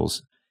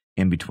officials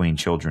in between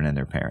children and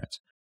their parents.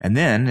 And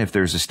then if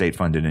there's a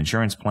state-funded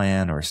insurance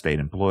plan or a state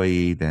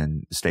employee,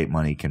 then state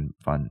money can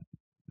fund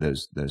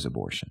those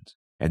abortions.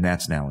 And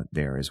that's now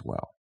there as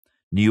well.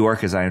 New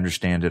York, as I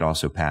understand it,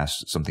 also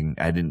passed something.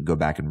 I didn't go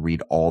back and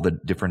read all the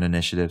different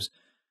initiatives,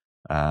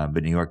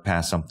 but New York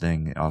passed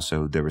something.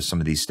 Also, there were some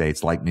of these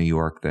states like New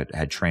York that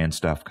had trans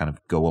stuff kind of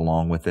go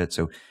along with it.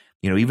 So,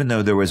 even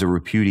though there was a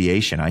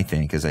repudiation, I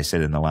think, as I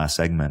said in the last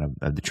segment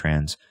of the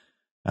trans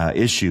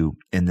issue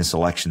in this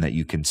election that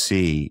you can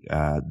see.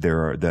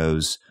 There are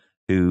those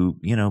who,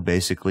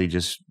 basically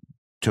just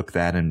took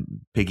that and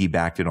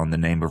piggybacked it on the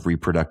name of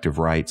reproductive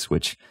rights,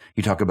 which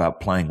you talk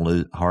about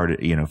playing hard,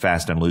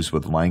 fast and loose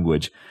with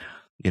language.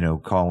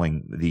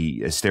 Calling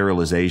the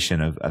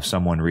sterilization of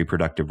someone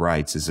reproductive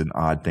rights is an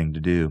odd thing to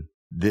do.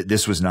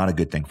 This was not a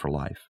good thing for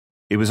life.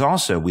 It was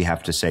also, we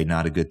have to say,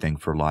 not a good thing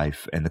for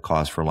life and the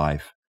cause for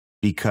life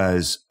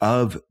because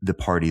of the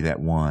party that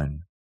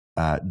won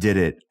did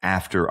it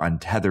after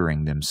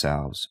untethering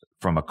themselves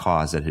from a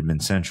cause that had been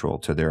central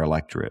to their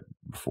electorate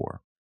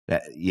before.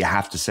 You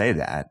have to say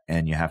that,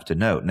 and you have to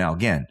note. Now,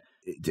 again,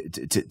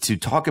 to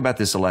talk about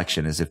this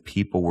election as if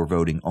people were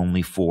voting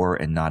only for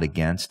and not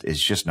against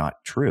is just not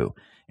true.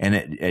 And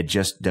it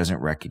just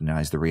doesn't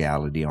recognize the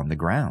reality on the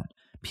ground.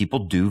 People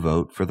do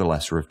vote for the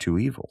lesser of two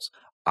evils.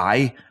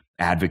 I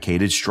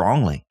advocated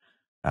strongly,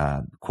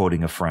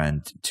 quoting a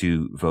friend,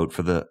 to vote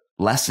for the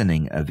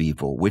lessening of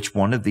evil. Which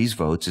one of these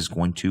votes is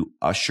going to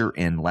usher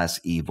in less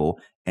evil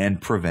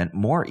and prevent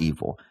more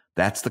evil?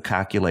 That's the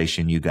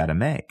calculation you got to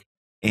make.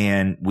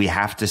 And we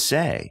have to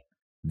say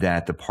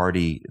that the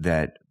party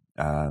that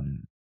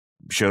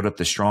showed up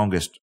the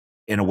strongest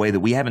in a way that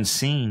we haven't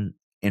seen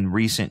in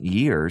recent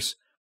years,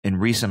 in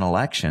recent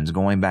elections,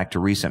 going back to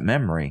recent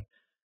memory,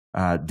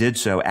 did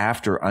so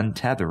after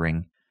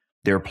untethering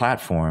their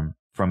platform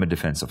from a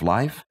defense of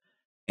life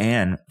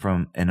and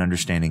from an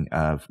understanding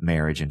of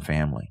marriage and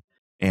family.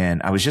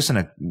 And I was just in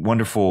a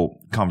wonderful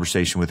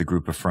conversation with a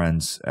group of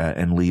friends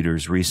and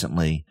leaders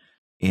recently,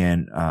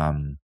 and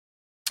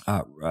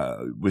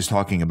was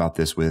talking about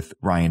this with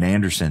Ryan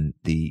Anderson,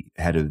 the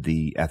head of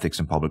the Ethics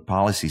and Public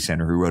Policy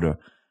Center, who wrote a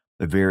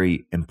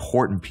very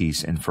important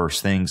piece in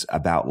First Things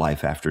about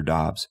life after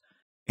Dobbs.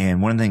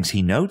 And one of the things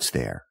he notes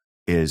there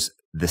is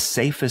the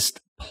safest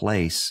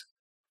place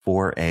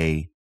for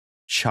a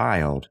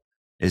child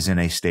is in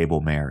a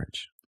stable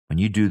marriage. When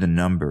you do the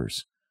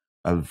numbers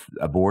of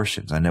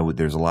abortions, I know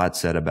there's a lot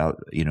said about,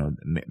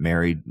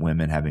 married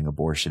women having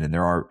abortion, and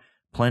there are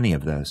plenty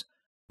of those,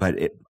 but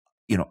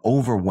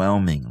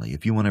overwhelmingly,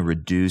 if you want to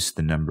reduce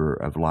the number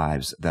of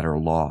lives that are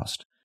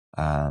lost,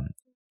 have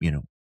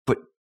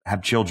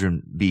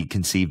children be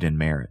conceived in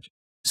marriage.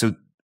 So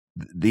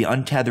the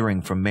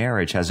untethering from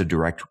marriage has a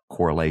direct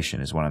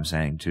correlation, is what I'm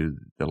saying, to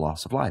the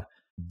loss of life.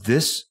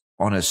 This,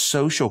 on a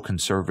social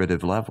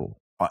conservative level,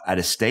 at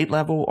a state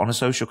level, on a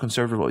social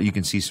conservative level, you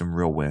can see some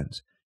real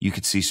wins. You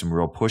could see some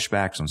real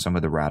pushbacks on some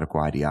of the radical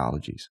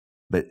ideologies.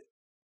 But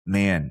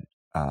man,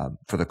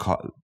 for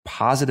the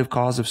positive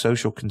cause of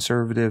social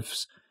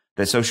conservatives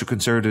that social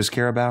conservatives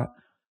care about,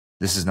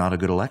 this is not a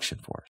good election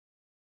for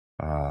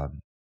us.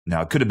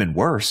 Now, it could have been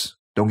worse.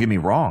 Don't get me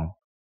wrong.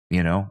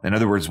 In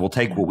other words, we'll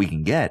take what we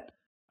can get.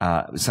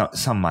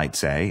 Some might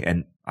say,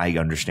 and I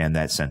understand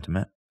that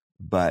sentiment,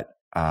 but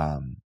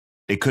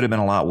it could have been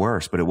a lot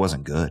worse, but it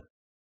wasn't good.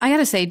 I got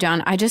to say,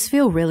 John, I just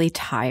feel really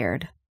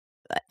tired.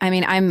 I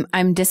mean,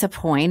 I'm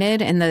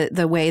disappointed in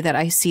the way that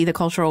I see the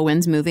cultural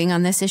winds moving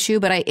on this issue,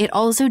 but it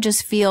also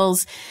just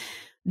feels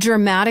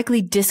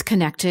dramatically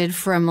disconnected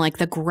from like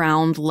the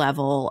ground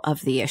level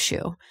of the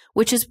issue,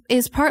 which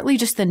is partly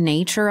just the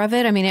nature of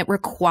it. I mean, it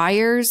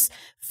requires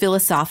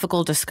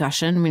philosophical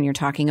discussion when you're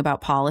talking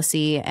about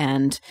policy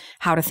and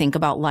how to think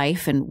about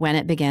life and when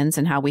it begins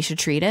and how we should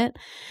treat it.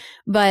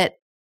 But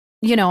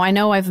I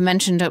know I've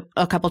mentioned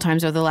a couple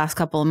times over the last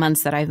couple of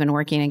months that I've been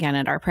working again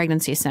at our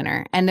pregnancy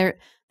center, and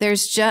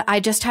I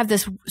just have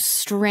this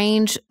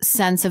strange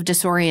sense of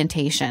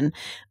disorientation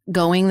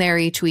going there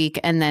each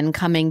week and then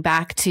coming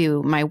back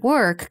to my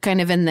work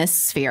kind of in this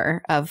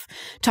sphere of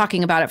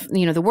talking about it,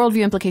 the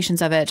worldview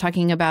implications of it,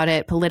 talking about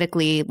it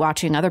politically,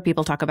 watching other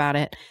people talk about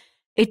it.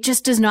 It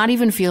just does not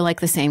even feel like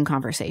the same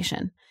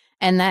conversation.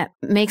 And that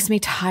makes me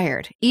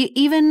tired.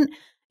 Even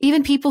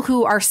people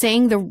who are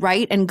saying the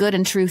right and good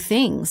and true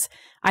things.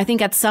 I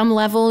think at some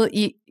level,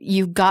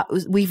 we've got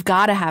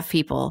to have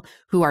people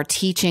who are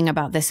teaching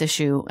about this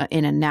issue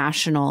in a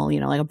national,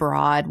 like a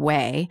broad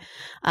way.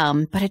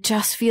 But it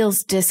just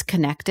feels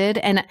disconnected.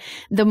 And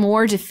the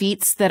more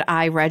defeats that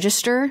I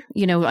register,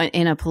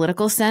 in a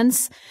political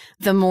sense,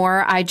 the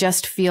more I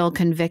just feel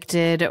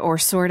convicted or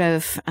sort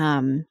of,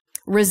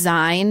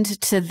 resigned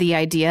to the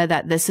idea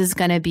that this is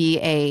going to be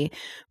a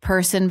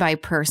person by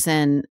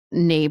person,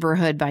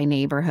 neighborhood by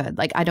neighborhood.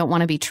 Like, I don't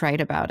want to be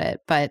trite about it,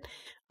 but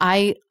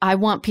I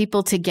want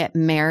people to get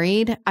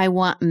married. I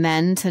want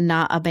men to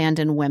not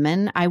abandon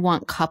women. I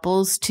want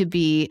couples to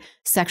be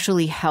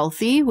sexually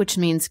healthy, which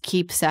means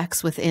keep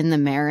sex within the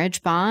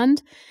marriage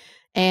bond.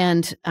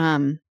 And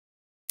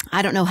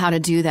I don't know how to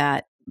do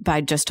that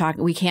by just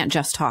talking. We can't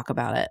just talk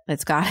about it.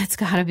 It's got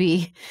to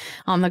be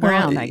on the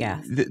ground, I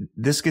guess.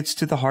 This gets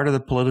to the heart of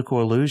the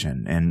political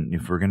illusion. And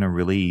if we're going to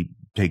really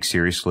take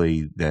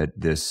seriously that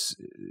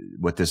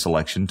what this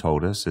election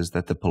told us is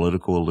that the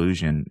political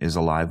illusion is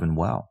alive and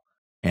well.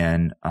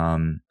 And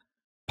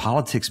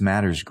politics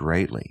matters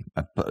greatly.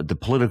 The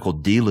political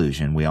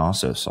delusion we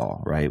also saw,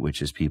 right,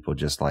 which is people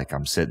just like,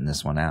 I'm sitting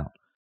this one out,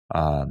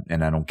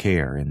 and I don't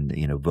care. And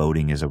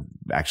voting is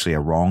actually a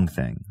wrong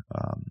thing.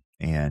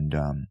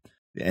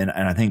 And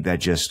I think that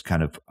just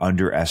kind of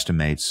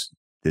underestimates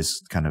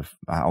this kind of,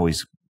 I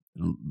always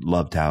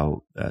loved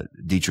how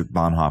Dietrich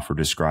Bonhoeffer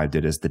described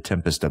it as the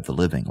tempest of the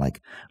living.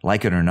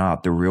 Like it or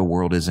not, the real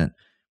world isn't,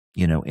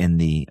 in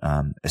the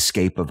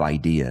escape of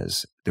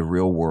ideas. The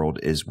real world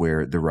is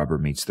where the rubber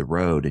meets the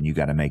road, and you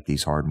got to make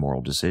these hard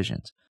moral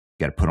decisions.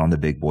 You got to put on the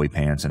big boy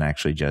pants and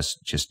actually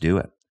just do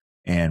it.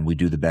 And we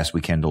do the best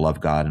we can to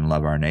love God and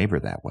love our neighbor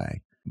that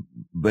way.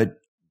 But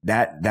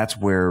that's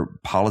where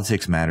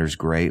politics matters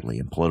greatly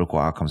and political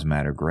outcomes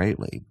matter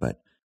greatly. But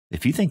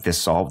if you think this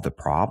solved the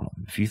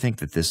problem, if you think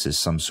that this is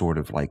some sort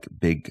of like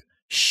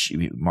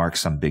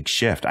marks some big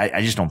shift,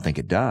 I just don't think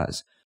it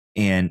does.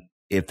 And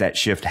if that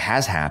shift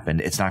has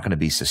happened, it's not going to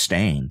be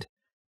sustained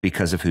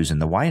because of who's in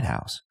the White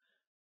House.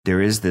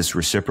 There is this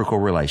reciprocal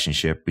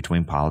relationship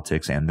between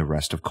politics and the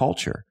rest of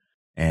culture.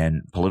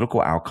 And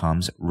political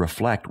outcomes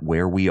reflect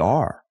where we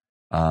are.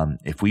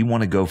 If we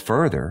want to go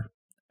further,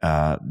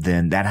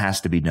 then that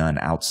has to be done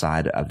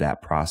outside of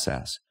that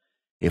process.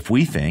 If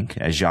we think,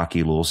 as Jacques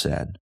Ellul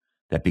said,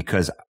 that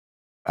because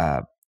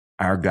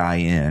our guy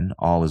in,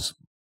 all is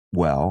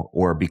well,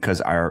 or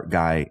because our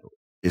guy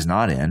is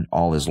not in,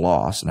 all is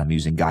lost, and I'm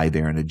using guy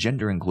there in a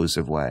gender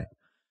inclusive way,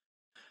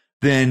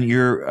 then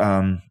you're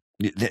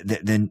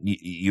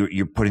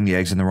putting the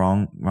eggs in the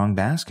wrong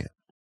basket.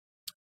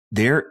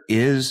 There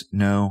is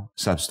no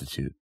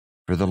substitute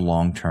for the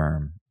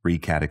long-term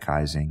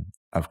recatechizing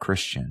of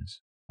Christians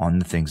on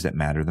the things that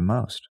matter the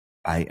most.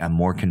 I am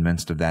more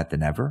convinced of that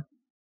than ever.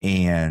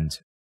 And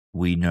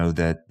we know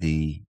that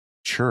the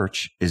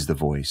church is the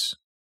voice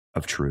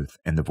of truth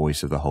and the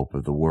voice of the hope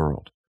of the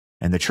world.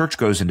 And the church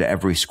goes into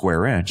every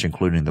square inch,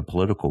 including the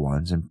political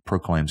ones, and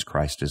proclaims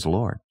Christ as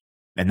Lord.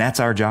 And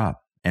that's our job.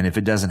 And if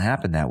it doesn't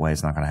happen that way,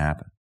 it's not going to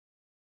happen.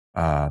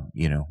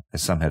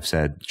 As some have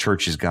said,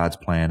 church is God's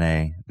plan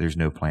A. There's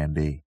no plan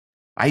B.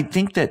 I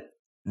think that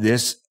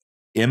this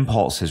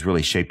impulse has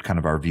really shaped kind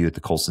of our view at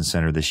the Colson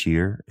Center this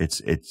year.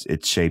 It's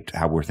shaped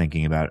how we're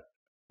thinking about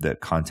the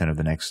content of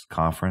the next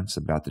conference,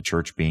 about the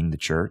church being the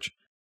church.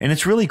 And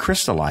it's really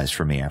crystallized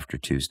for me after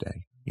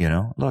Tuesday.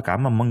 Look,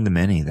 I'm among the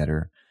many that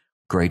are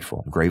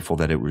grateful. I'm grateful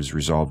that it was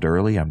resolved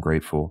early. I'm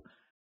grateful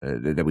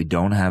that we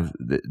don't have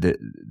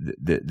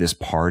this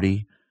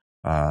party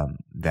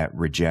that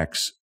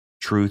rejects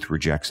truth,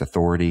 rejects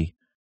authority,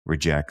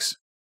 rejects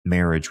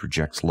marriage,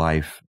 rejects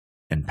life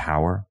and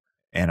power.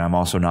 And I'm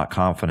also not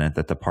confident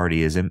that the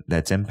party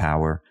that's in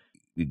power.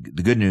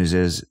 The good news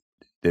is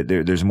that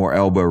there's more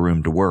elbow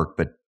room to work,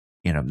 but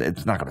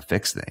it's not going to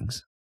fix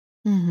things.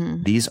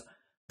 Mm-hmm.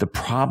 The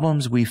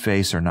problems we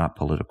face are not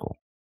political.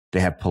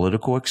 They have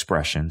political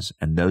expressions,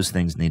 and those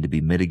things need to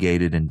be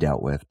mitigated and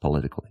dealt with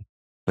politically.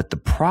 But the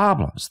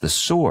problems, the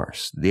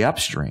source, the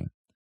upstream,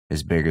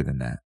 is bigger than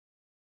that.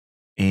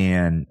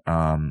 And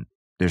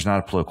there's not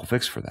a political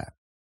fix for that.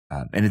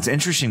 And it's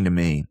interesting to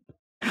me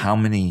how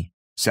many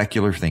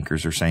secular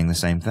thinkers are saying the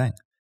same thing.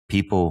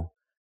 People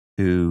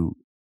who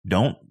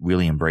don't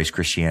really embrace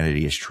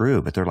Christianity as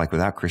true, but they're like,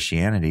 without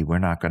Christianity, we're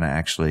not going to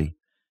actually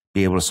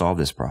be able to solve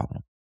this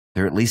problem.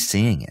 They're at least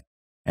seeing it.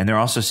 And they're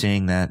also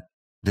seeing that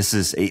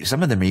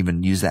some of them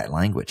even use that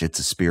language. It's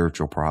a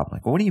spiritual problem.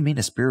 Like, well, what do you mean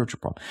a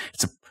spiritual problem?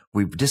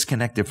 We've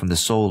disconnected from the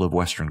soul of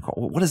Western culture.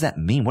 What does that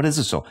mean? What is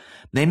the soul?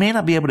 They may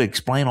not be able to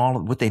explain all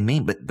of what they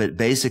mean, but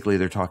basically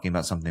they're talking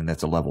about something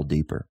that's a level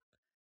deeper.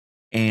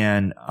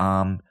 And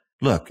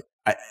look,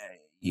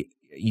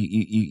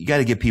 you got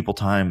to give people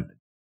time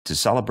to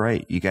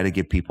celebrate. You got to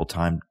give people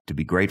time to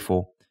be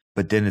grateful.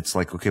 But then it's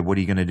like, okay, what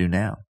are you going to do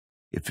now?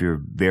 If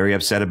you're very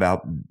upset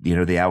about,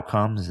 the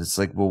outcomes, it's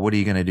like, well, what are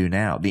you going to do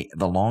now?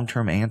 The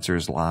long-term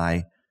answers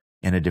lie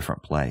in a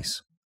different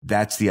place.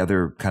 That's the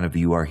other kind of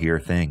you are here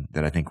thing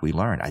that I think we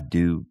learned. I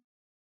do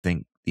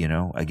think,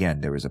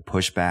 again, there was a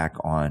pushback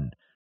on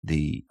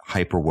the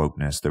hyper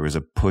wokeness. There was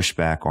a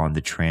pushback on the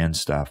trans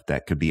stuff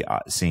that could be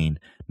seen,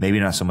 maybe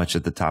not so much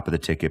at the top of the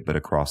ticket, but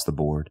across the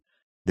board.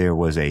 There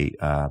was a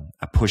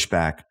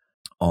pushback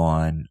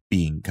on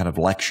being kind of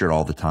lectured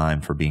all the time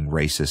for being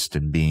racist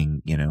and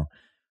being,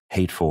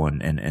 hateful.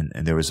 And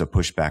there was a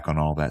pushback on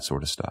all that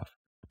sort of stuff.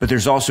 But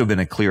there's also been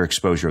a clear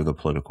exposure of the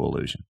political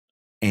illusion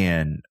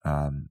and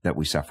that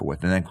we suffer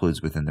with. And that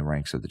includes within the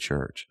ranks of the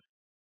church.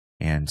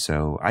 And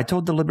so I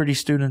told the Liberty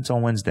students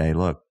on Wednesday,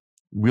 look,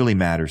 really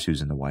matters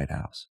who's in the White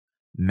House.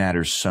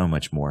 Matters so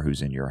much more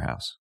who's in your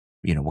house.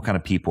 What kind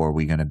of people are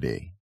we going to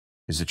be?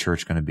 Is the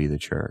church going to be the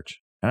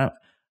church? And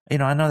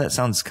I know that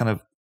sounds kind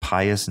of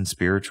pious and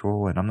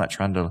spiritual, and I'm not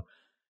trying to,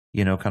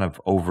 kind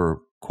of over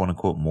quote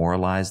unquote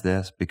moralize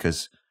this,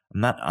 because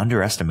I'm not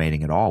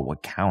underestimating at all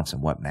what counts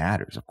and what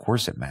matters. Of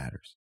course it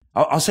matters.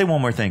 I'll say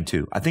one more thing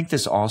too. I think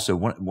this also,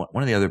 one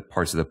of the other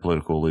parts of the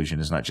political illusion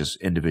is not just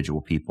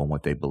individual people and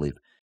what they believe.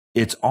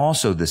 It's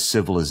also the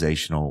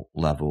civilizational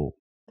level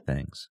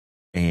things.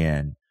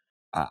 And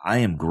I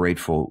am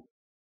grateful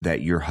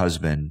that your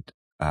husband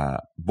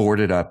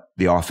boarded up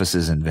the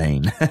offices in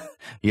vain.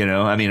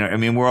 I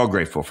mean, we're all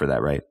grateful for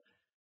that, right?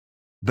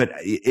 But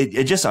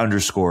it just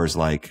underscores,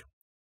 like,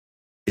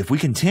 if we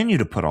continue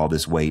to put all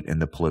this weight in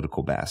the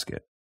political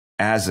basket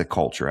as a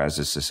culture, as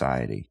a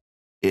society,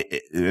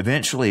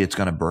 eventually it's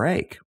going to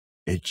break.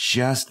 It's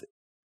just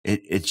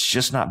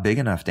not big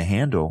enough to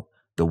handle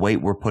the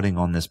weight we're putting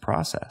on this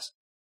process,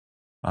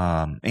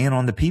 and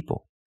on the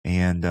people.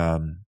 And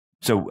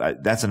so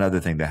that's another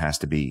thing that has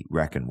to be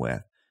reckoned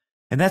with.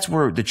 And that's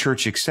where the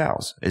church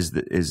excels, is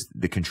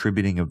the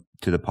contributing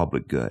to the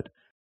public good,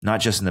 not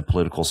just in the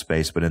political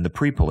space, but in the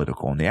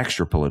pre-political and the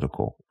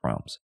extra-political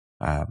realms.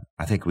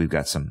 I think we've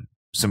got some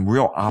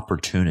real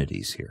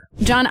opportunities here.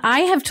 John,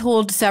 I have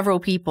told several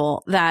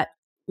people that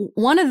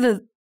one of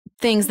the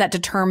things that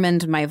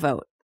determined my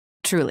vote,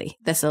 truly,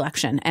 this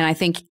election, and I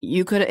think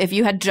you could, if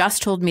you had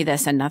just told me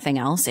this and nothing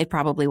else, it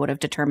probably would have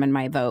determined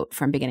my vote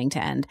from beginning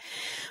to end,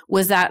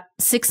 was that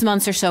 6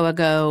 months or so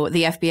ago,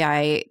 the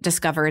FBI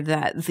discovered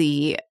that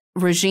the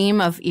regime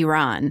of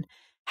Iran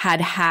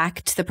had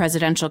hacked the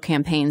presidential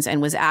campaigns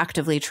and was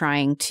actively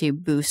trying to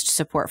boost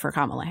support for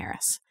Kamala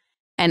Harris.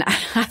 And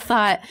I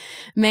thought,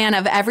 man,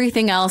 of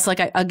everything else, like,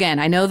 again,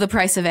 I know the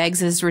price of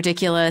eggs is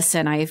ridiculous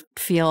and I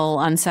feel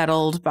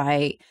unsettled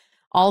by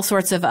all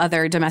sorts of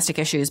other domestic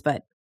issues.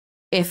 But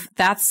if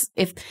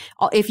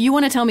you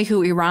want to tell me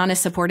who Iran is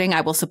supporting,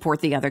 I will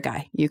support the other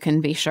guy. You can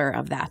be sure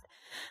of that.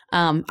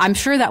 I'm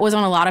sure that was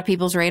on a lot of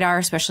people's radar,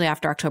 especially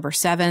after October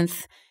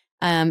 7th.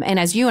 And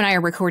as you and I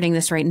are recording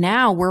this right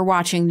now, we're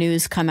watching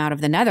news come out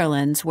of the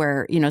Netherlands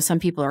where, some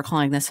people are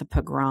calling this a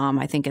pogrom.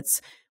 I think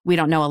we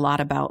don't know a lot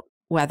about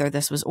whether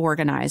this was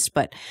organized,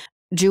 but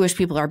Jewish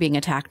people are being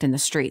attacked in the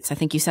streets. I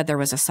think you said there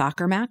was a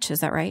soccer match.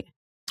 Is that right?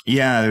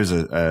 Yeah, there's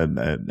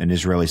an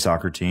Israeli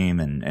soccer team,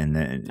 and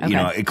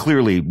okay. It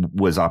clearly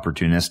was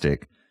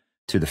opportunistic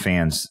to the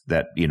fans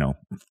that,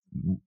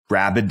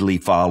 rabidly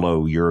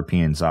follow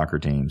European soccer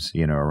teams,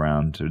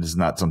 around. This is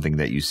not something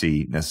that you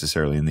see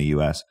necessarily in the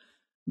U.S.,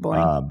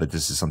 but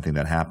this is something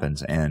that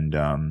happens. And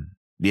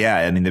yeah,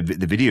 I mean, the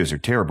videos are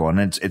terrible, and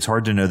it's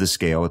hard to know the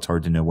scale. It's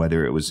hard to know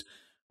whether it was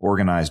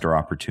organized or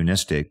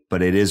opportunistic,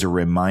 but it is a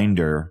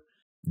reminder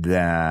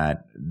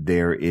that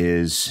there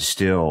is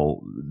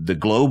still the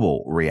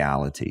global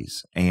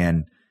realities.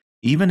 And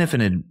even if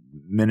an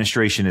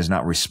administration is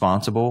not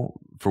responsible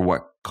for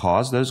what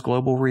caused those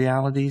global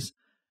realities,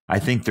 I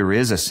think there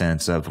is a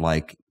sense of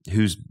like,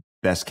 who's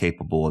best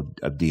capable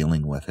of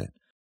dealing with it.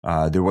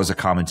 There was a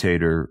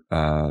commentator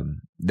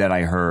that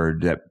I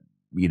heard that,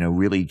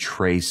 really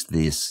traced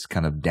this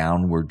kind of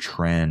downward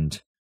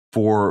trend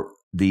for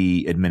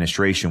the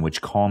administration,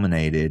 which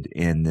culminated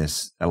in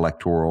this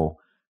electoral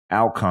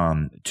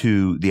outcome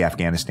to the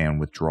Afghanistan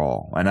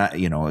withdrawal. And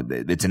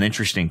it's an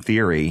interesting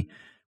theory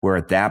where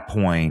at that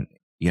point,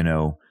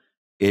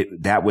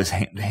 that was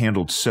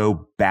handled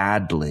so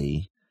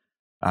badly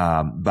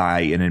by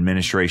an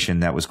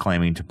administration that was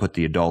claiming to put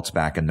the adults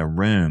back in the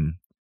room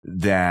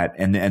that,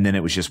 and then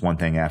it was just one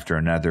thing after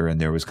another, and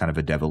there was kind of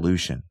a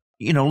devolution.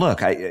 Look,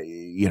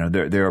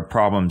 there are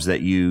problems that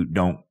you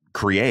don't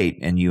create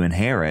and you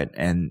inherit,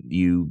 and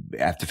you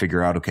have to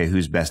figure out, okay,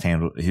 who's best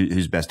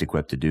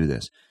equipped to do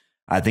this.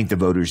 I think the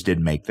voters did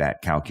make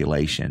that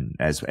calculation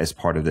as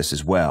part of this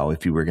as well.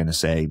 If you were going to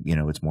say,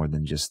 it's more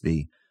than just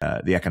the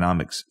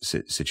economics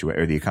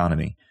situation or the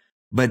economy,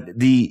 but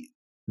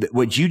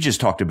what you just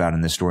talked about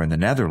in this story in the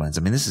Netherlands,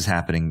 I mean, this is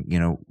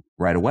happening,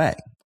 right away,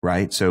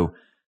 right? So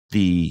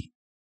the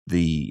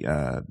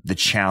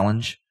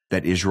challenge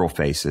that Israel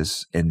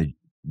faces and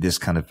this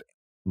kind of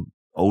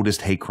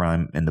oldest hate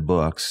crime in the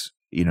books,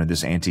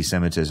 this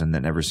anti-Semitism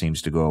that never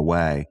seems to go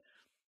away.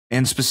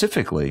 And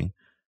specifically,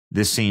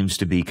 this seems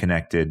to be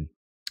connected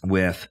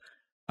with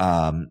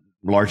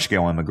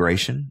large-scale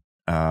immigration.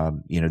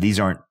 These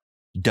aren't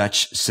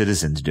Dutch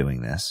citizens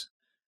doing this.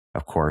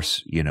 Of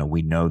course,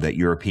 we know that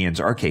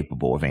Europeans are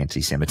capable of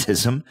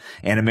anti-Semitism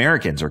and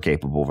Americans are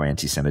capable of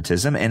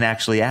anti-Semitism and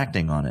actually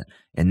acting on it.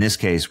 In this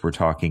case, we're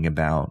talking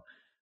about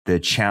the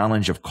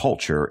challenge of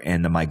culture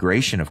and the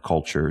migration of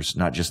cultures,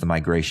 not just the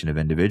migration of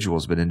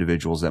individuals, but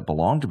individuals that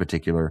belong to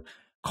particular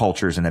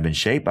cultures and have been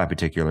shaped by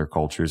particular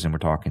cultures. And we're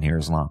talking here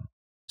Islam.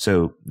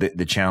 So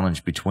the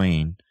challenge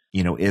between,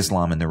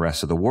 Islam and the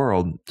rest of the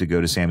world, to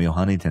go to Samuel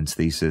Huntington's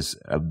thesis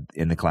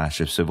in the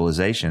Clash of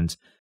Civilizations,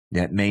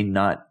 they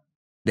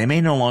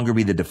may no longer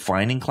be the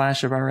defining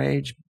clash of our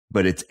age,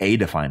 but it's a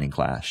defining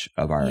clash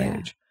of our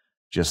age,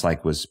 just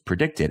like was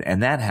predicted.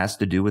 And that has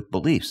to do with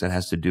beliefs. That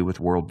has to do with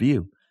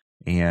worldview.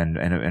 And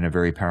in a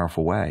very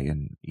powerful way.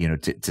 And,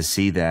 to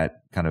see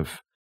that kind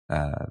of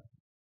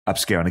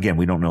upscale, and again,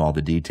 we don't know all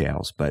the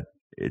details, but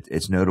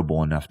it's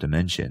notable enough to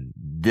mention.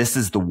 This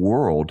is the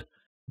world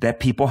that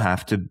people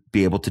have to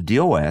be able to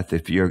deal with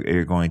if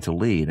you're going to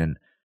lead. And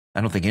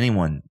I don't think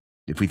anyone,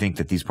 if we think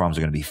that these problems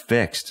are going to be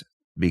fixed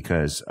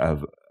because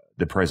of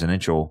the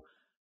presidential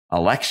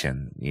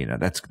election,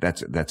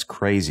 that's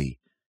crazy.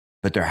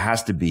 But there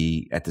has to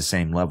be, at the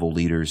same level,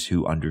 leaders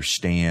who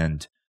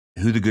understand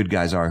who the good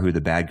guys are, who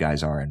the bad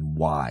guys are, and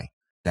why.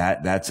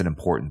 That's an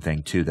important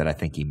thing too that I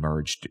think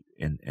emerged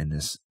in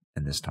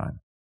this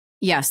time.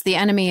 Yes, the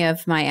enemy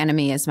of my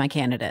enemy is my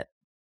candidate.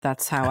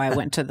 That's how I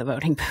went to the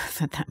voting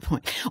booth at that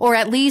point. Or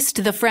at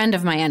least the friend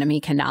of my enemy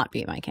cannot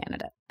be my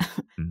candidate.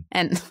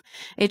 And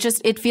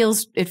it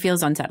feels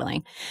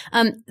unsettling.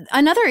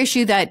 Another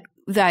issue that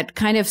that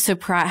kind of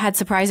had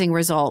surprising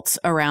results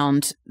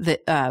around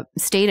the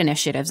state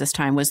initiatives this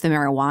time was the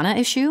marijuana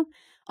issue.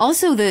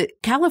 Also, the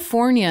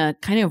California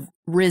kind of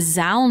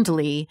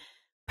resoundingly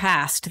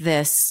passed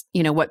this,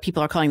 what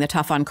people are calling the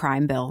tough on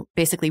crime bill,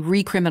 basically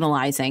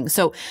recriminalizing.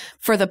 So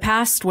for the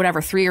past,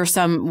 3 or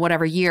some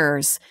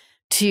years,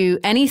 to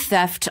any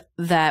theft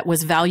that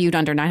was valued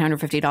under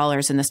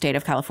 $950 in the state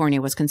of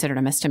California was considered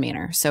a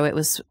misdemeanor. So it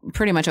was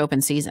pretty much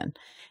open season.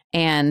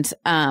 And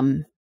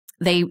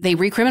they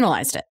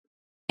recriminalized it.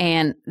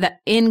 And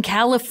that in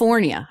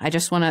California, I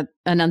just want to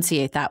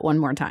enunciate that one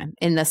more time.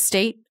 In the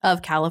state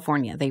of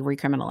California, they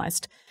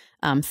recriminalized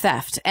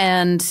theft.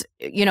 And,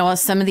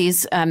 some of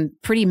these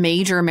pretty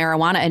major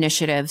marijuana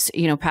initiatives,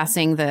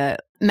 passing the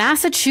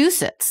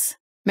Massachusetts.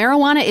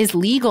 Marijuana is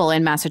legal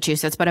in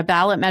Massachusetts, but a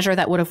ballot measure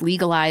that would have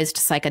legalized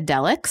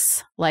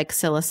psychedelics like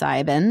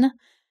psilocybin,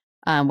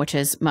 which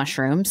is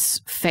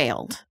mushrooms,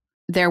 failed.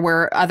 There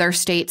were other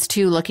states,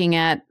 too, looking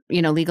at,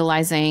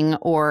 legalizing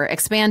or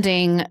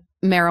expanding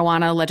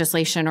marijuana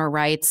legislation or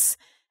rights.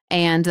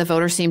 And the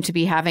voters seem to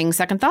be having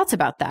second thoughts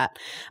about that.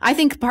 I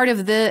think part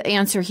of the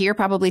answer here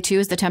probably, too,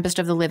 is the tempest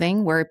of the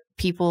living, where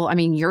people,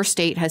 your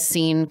state has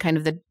seen kind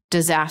of the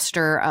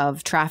disaster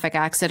of traffic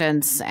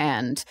accidents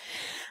and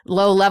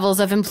low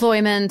levels of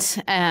employment,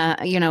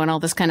 and all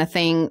this kind of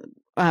thing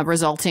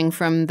resulting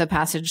from the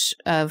passage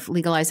of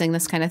legalizing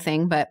this kind of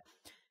thing. But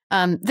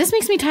this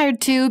makes me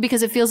tired, too,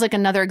 because it feels like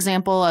another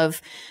example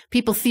of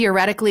people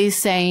theoretically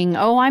saying,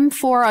 oh, I'm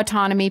for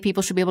autonomy.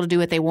 People should be able to do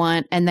what they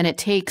want. And then it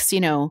takes,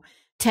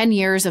 10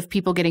 years of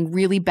people getting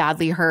really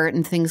badly hurt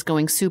and things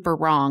going super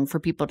wrong for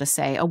people to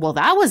say, oh, well,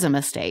 that was a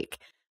mistake.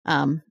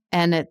 And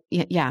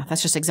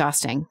that's just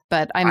exhausting.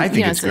 But I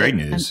think it's great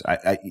news.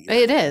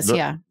 It is. Look,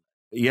 yeah.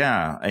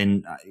 Yeah.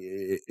 And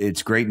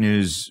it's great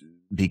news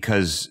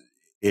because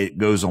it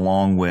goes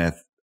along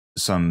with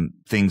some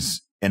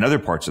things in other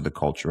parts of the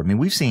culture.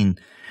 We've seen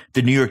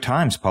the New York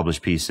Times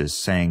publish pieces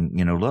saying,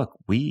 look,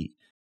 we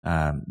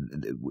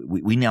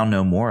now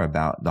know more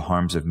about the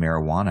harms of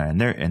marijuana,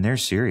 and they're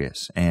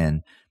serious.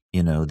 And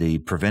the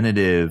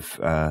preventative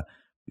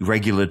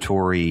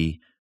regulatory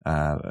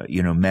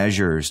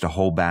measures to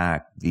hold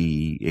back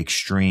the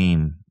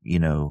extreme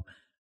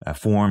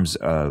forms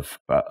of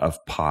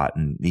pot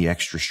and the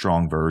extra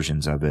strong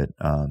versions of it,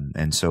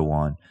 and so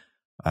on.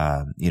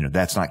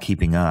 That's not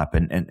keeping up,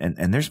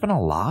 and there's been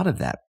a lot of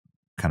that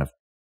kind of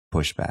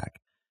pushback.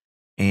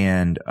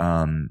 And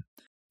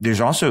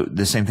there's also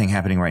the same thing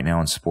happening right now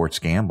in sports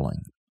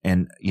gambling.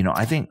 And,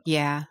 I think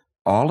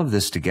all of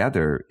this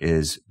together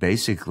is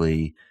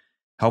basically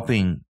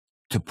helping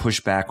to push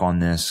back on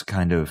this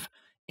kind of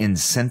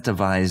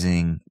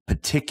incentivizing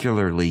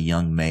particularly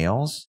young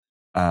males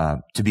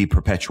to be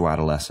perpetual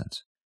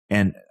adolescents.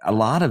 And a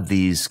lot of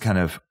these kind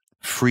of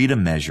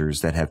freedom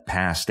measures that have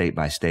passed state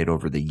by state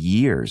over the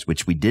years,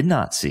 which we did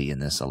not see in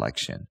this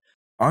election,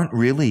 aren't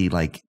really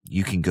like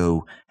you can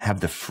go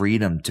have the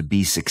freedom to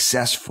be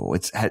successful.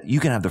 You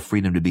can have the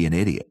freedom to be an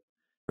idiot,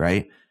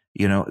 right?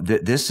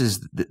 This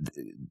is the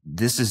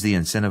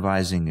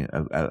incentivizing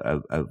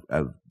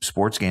of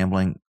sports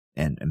gambling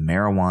and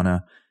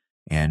marijuana.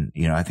 And,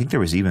 I think there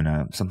was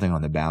even something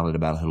on the ballot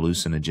about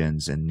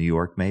hallucinogens in New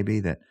York, maybe,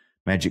 that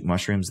magic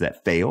mushrooms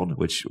that failed,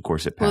 which of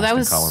course it passed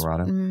in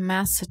Colorado.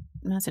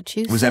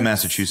 Massachusetts. Was that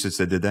Massachusetts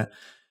that did that?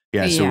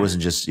 Yeah. So it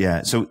wasn't just,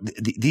 So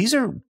these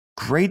are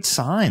great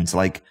signs.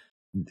 Like,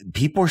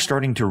 people are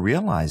starting to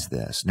realize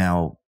this.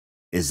 Now,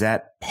 is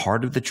that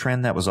part of the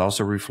trend that was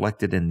also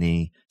reflected in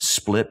the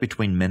split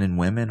between men and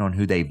women on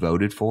who they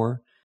voted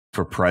for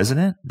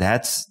president?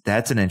 That's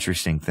an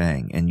interesting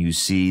thing. And you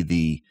see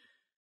the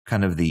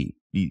kind of the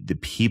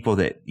people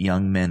that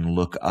young men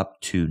look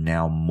up to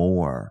now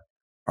more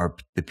are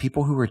the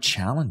people who are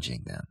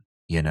challenging them,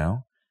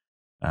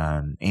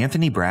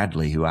 Anthony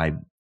Bradley, who I,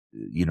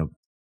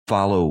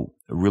 follow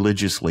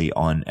religiously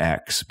on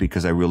X,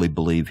 because I really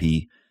believe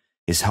he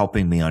is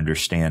helping me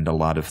understand a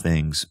lot of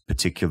things,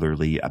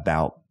 particularly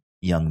about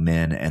young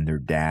men and their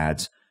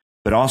dads,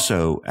 but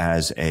also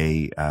as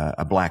a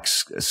Black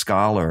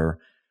scholar,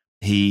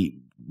 he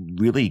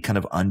really kind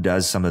of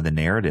undoes some of the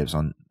narratives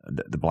on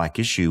the Black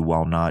issue,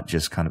 while not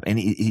just kind of, and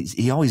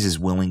he always is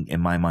willing,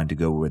 in my mind, to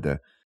go where the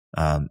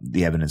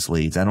evidence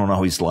leads. I don't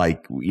always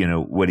like,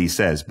 what he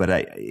says,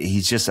 but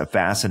he's just a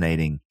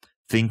fascinating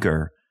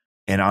thinker,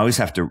 and I always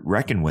have to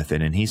reckon with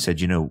it. And he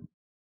said,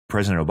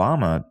 President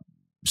Obama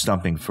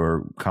stumping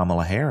for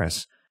Kamala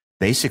Harris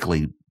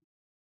basically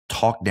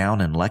talked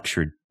down and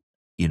lectured,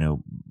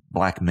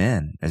 Black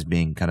men as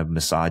being kind of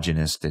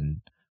misogynist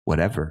and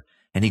whatever.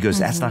 And he goes,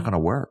 that's not going to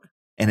work.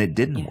 And it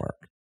didn't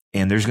work.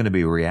 And there's going to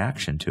be a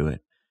reaction to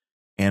it.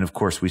 And of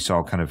course, we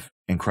saw kind of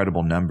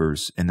incredible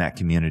numbers in that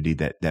community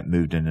that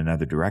moved in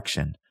another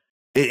direction.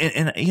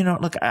 And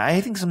look,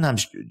 I think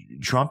sometimes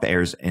Trump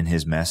errs in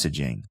his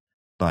messaging,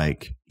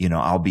 like,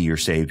 I'll be your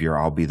savior.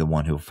 I'll be the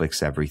one who'll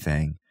fix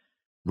everything,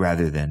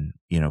 rather than,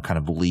 kind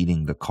of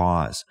leading the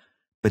cause.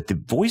 But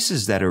the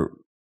voices that are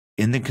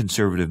in the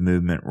conservative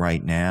movement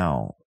right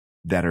now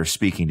that are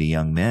speaking to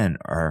young men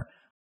are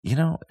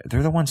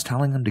they're the ones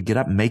telling them to get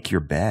up and make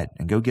your bed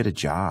and go get a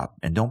job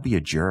and don't be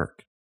a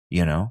jerk,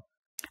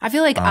 I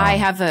feel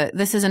like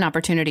this is an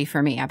opportunity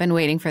for me. I've been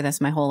waiting for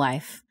this my whole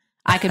life.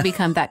 I could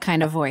become that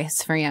kind of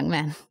voice for young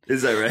men.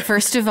 Is that right?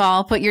 First of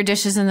all, put your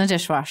dishes in the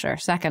dishwasher.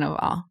 Second of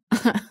all.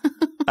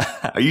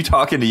 Are you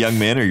talking to young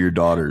men or your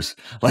daughters?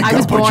 Like, I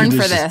was born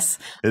for this.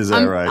 Is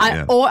that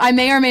right? I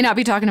may or may not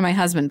be talking to my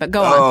husband, but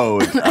go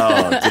on.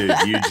 Oh, dude,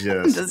 you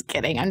just.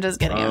 I'm just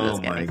kidding. Oh,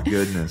 my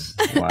goodness.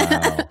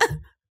 Wow.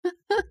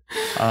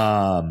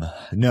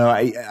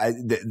 No,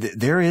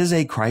 there is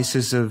a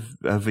crisis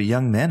of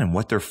young men and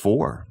what they're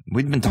for.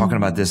 We've been talking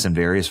about this in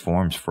various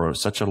forms for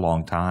such a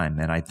long time.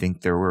 And I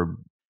think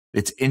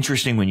it's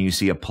interesting when you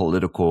see a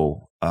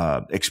political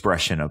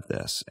expression of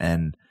this.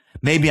 And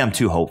maybe I'm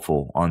too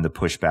hopeful on the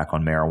pushback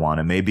on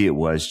marijuana. Maybe it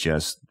was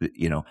just,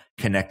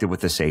 connected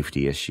with the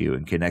safety issue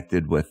and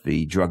connected with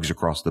the drugs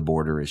across the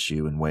border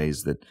issue in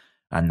ways that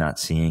I'm not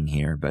seeing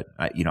here. But,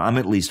 I'm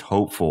at least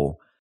hopeful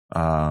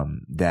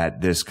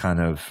that this kind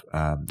of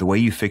the way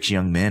you fix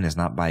young men is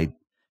not by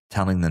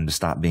telling them to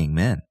stop being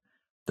men.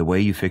 The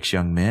way you fix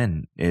young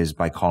men is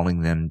by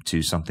calling them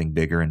to something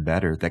bigger and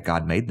better that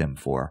God made them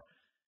for.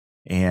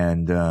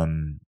 And,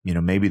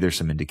 maybe there's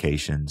some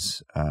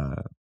indications,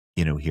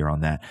 here on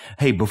that.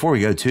 Hey, before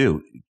we go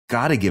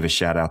got to give a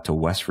shout out to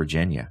West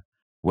Virginia.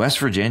 West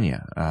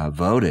Virginia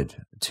voted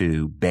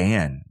to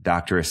ban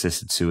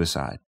doctor-assisted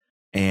suicide.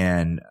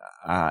 And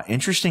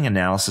interesting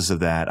analysis of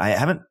that. I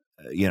haven't,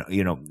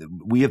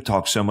 we have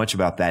talked so much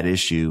about that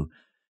issue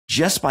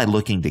just by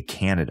looking to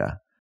Canada.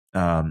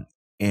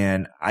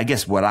 And I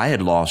guess what I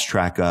had lost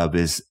track of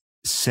is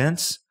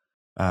since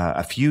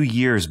a few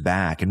years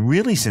back, and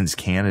really since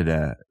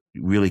Canada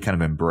really kind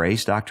of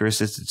embraced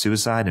doctor-assisted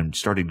suicide and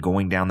started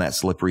going down that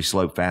slippery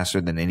slope faster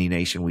than any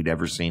nation we'd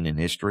ever seen in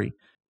history,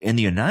 in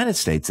the United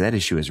States, that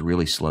issue has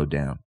really slowed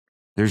down.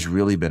 There's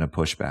really been a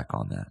pushback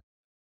on that.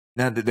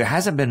 Now, there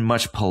hasn't been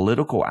much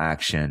political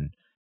action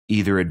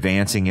either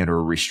advancing it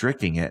or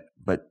restricting it,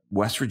 but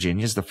West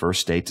Virginia is the first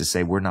state to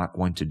say we're not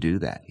going to do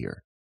that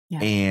here.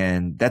 Yeah.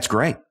 And that's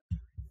great.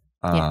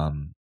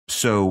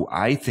 So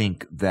I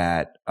think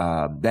that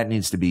that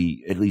needs to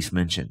be at least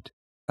mentioned.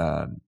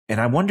 And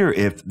I wonder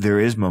if there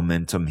is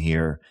momentum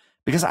here,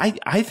 because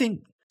I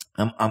think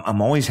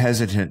I'm always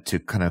hesitant to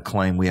kind of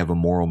claim we have a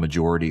moral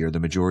majority or the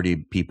majority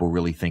of people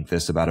really think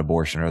this about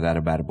abortion or that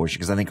about abortion,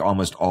 because I think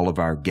almost all of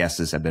our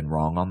guesses have been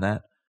wrong on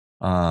that.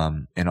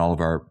 And all of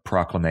our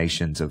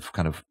proclamations of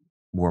kind of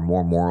we're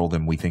more moral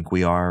than we think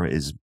we are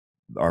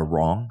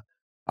wrong.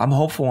 I'm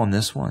hopeful on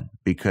this one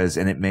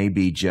and it may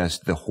be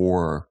just the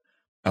horror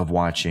of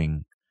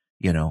watching,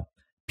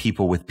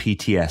 people with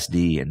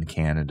PTSD in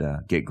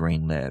Canada get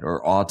greenlit,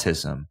 or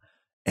autism,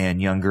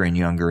 and younger and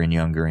younger and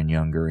younger and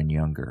younger and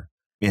younger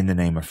in the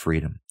name of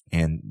freedom.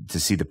 And to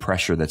see the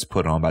pressure that's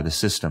put on by the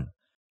system,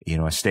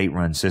 a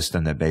state-run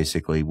system that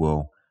basically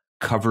will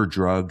cover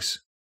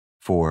drugs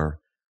for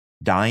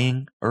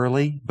dying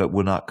early, but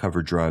will not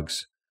cover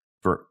drugs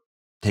for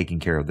taking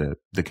care of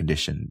the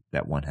condition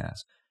that one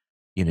has.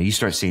 You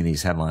start seeing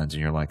these headlines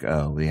and you're like,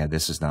 oh, yeah,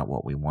 this is not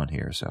what we want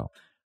here. So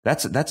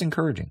that's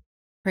encouraging.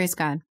 Praise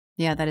God.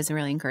 Yeah, that is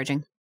really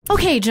encouraging.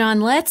 Okay,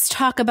 John, let's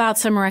talk about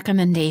some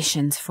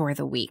recommendations for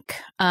the week.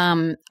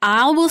 I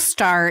will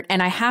start,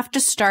 and I have to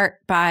start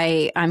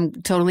by, I'm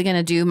totally going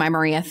to do my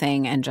Maria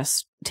thing and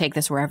just take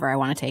this wherever I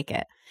want to take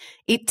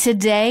it.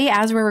 Today,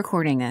 as we're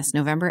recording this,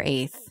 November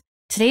 8th,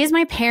 today is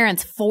my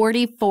parents'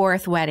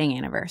 44th wedding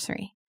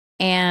anniversary.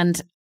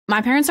 And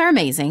my parents are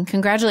amazing.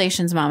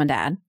 Congratulations, Mom and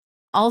Dad.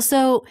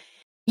 Also,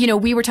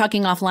 we were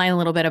talking offline a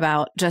little bit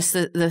about just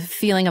the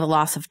feeling of a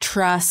loss of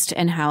trust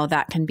and how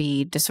that can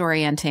be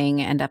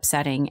disorienting and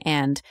upsetting.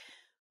 And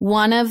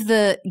one of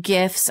the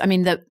gifts,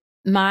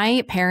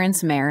 my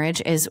parents'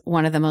 marriage is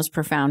one of the most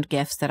profound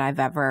gifts that I've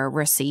ever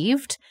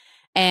received.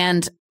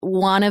 And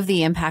one of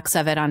the impacts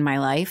of it on my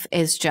life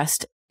is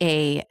just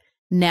a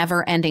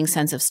never-ending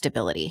sense of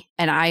stability.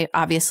 And I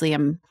obviously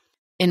am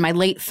in my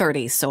late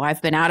 30s, so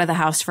I've been out of the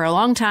house for a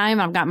long time.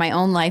 I've got my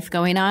own life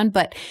going on,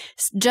 but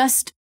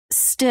just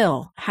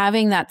still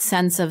having that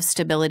sense of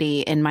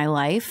stability in my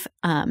life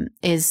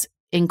is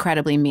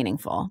incredibly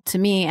meaningful to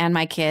me and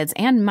my kids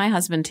and my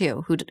husband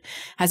too, who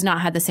has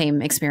not had the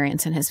same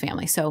experience in his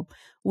family. So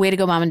way to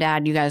go, Mom and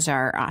Dad. You guys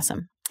are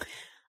awesome.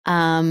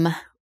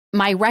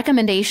 My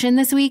recommendation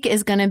this week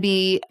is going to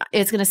be,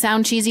 it's going to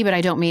sound cheesy, but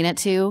I don't mean it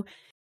to.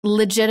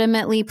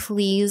 Legitimately,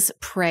 please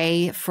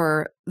pray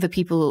for the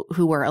people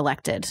who were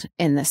elected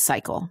in this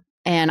cycle.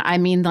 And I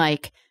mean,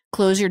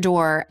 close your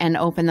door and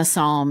open the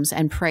Psalms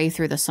and pray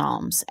through the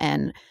Psalms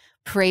and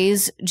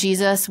praise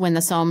Jesus when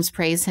the Psalms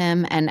praise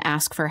him and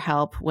ask for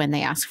help when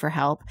they ask for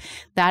help.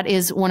 That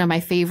is one of my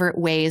favorite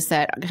ways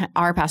that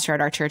our pastor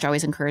at our church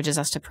always encourages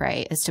us to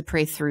pray, is to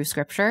pray through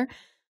scripture.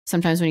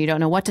 Sometimes when you don't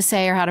know what to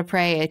say or how to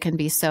pray, it can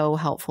be so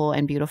helpful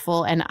and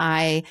beautiful. And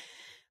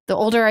the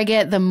older I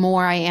get, the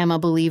more I am a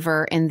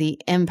believer in the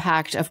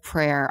impact of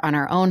prayer on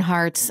our own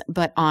hearts,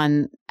 but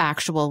on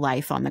actual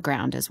life on the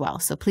ground as well.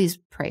 So please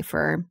pray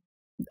for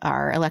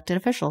our elected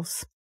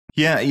officials.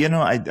 Yeah,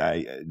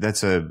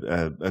 that's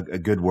a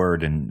good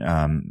word, and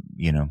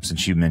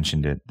since you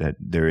mentioned it, that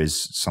there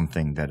is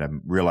something that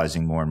I'm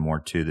realizing more and more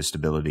too: the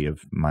stability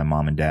of my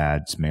mom and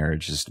dad's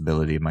marriage, the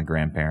stability of my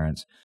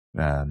grandparents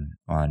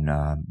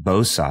on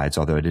both sides.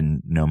 Although I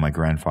didn't know my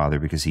grandfather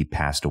because he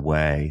passed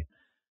away,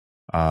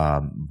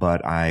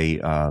 but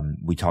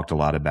we talked a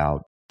lot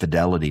about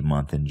Fidelity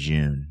Month in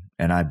June,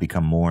 and I've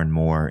become more and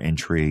more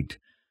intrigued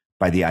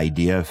by the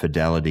idea of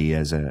fidelity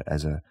as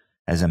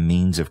a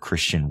means of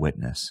Christian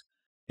witness.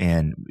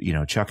 And,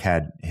 Chuck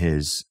had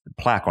his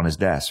plaque on his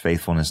desk,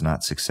 faithfulness,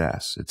 not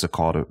success. It's a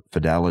call to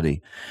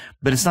fidelity,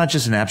 but it's not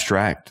just an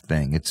abstract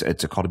thing. It's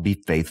a call to be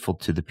faithful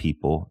to the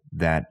people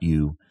that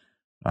you,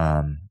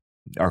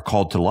 are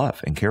called to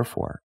love and care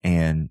for.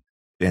 And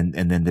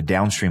then the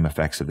downstream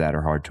effects of that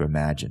are hard to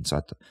imagine.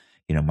 So,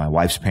 my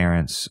wife's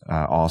parents,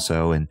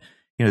 also, and,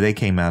 they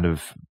came out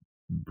of,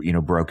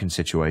 broken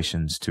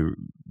situations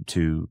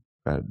to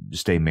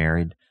stay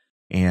married.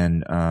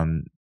 And,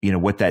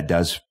 what that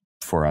does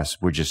for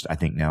us, we're just, I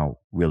think now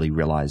really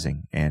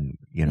realizing and,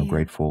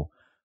 grateful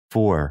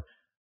for.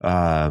 So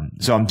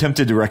I'm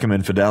tempted to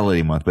recommend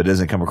Fidelity Month, but it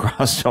doesn't come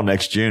across till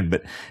next June.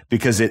 But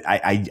because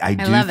I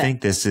do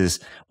think this is,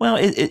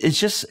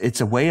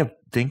 it's a way of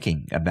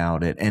thinking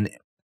about it. And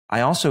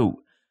I also,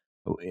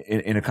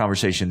 in a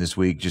conversation this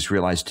week, just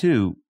realized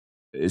too,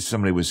 as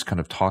somebody was kind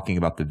of talking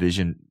about the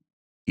vision,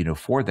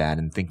 for that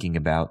and thinking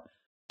about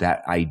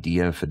that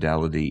idea of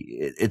fidelity,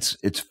 it's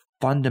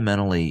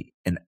fundamentally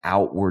an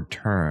outward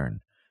turn,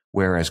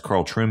 whereas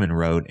Carl Trueman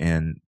wrote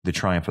in The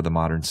Triumph of the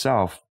Modern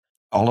Self,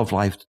 all of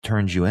life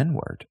turns you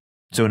inward.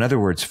 So in other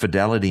words,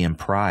 fidelity and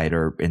pride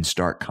are in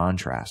stark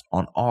contrast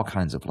on all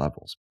kinds of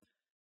levels.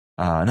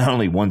 Not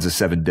only one's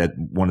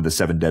one of the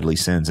 7 deadly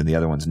sins and the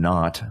other one's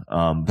not,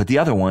 but the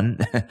other one,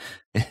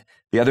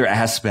 the other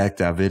aspect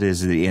of it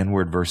is the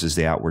inward versus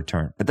the outward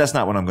turn. But that's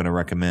not what I'm going to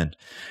recommend.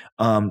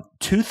 2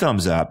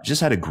 thumbs up. Just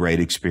had a great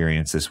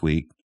experience this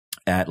week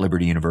at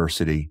Liberty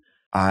University.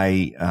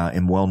 I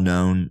am well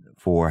known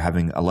for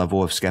having a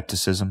level of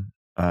skepticism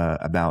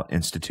about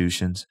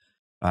institutions,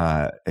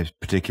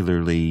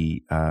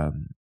 particularly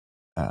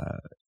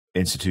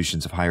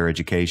institutions of higher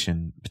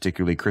education,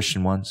 particularly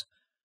Christian ones.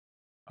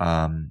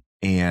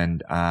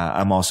 And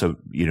I'm also,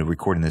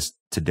 recording this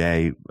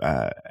today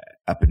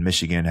up in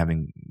Michigan,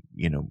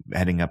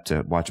 heading up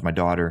to watch my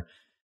daughter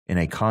in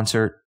a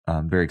concert.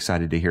 I'm very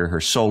excited to hear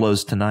her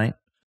solos tonight.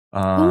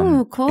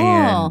 Ooh, cool.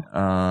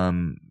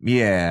 And,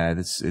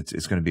 it's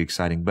going to be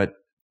exciting. But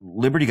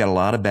Liberty got a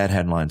lot of bad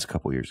headlines a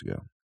couple years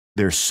ago.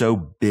 They're so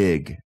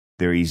big,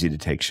 they're easy to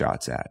take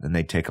shots at, and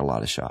they take a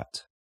lot of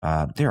shots.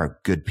 There are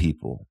good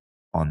people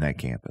on that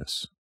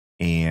campus.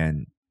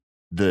 And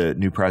the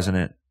new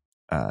president,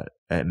 I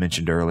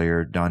mentioned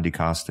earlier, Don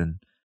DeCostin,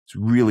 is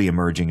really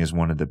emerging as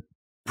one of the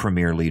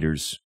premier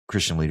leaders,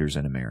 Christian leaders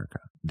in America.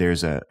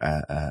 There's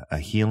a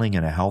healing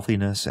and a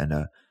healthiness and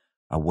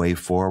a way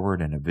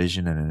forward and a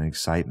vision and an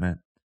excitement.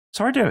 It's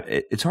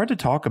hard to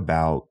talk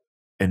about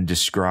and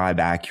describe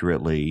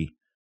accurately,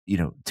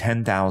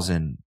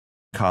 10,000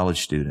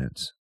 college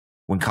students,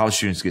 when college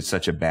students get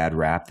such a bad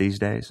rap these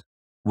days,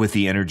 with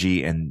the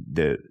energy and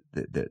the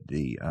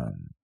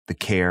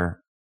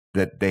care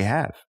that they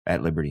have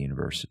at Liberty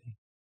University.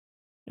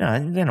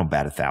 They don't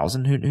bat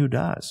 1,000. Who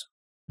does?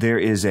 There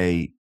is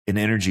an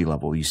energy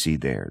level you see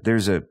there.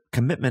 There's a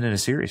commitment and a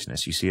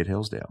seriousness you see at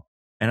Hillsdale.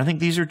 And I think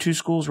these are 2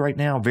 schools right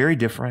now, very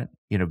different,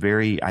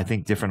 I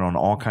think different on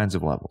all kinds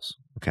of levels.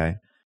 Okay.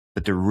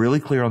 But they're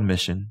really clear on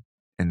mission,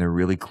 and they're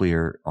really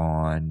clear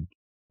on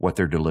what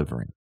they're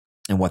delivering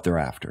and what they're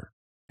after.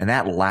 And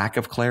that lack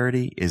of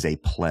clarity is a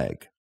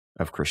plague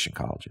of Christian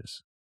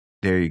colleges.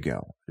 There you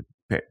go.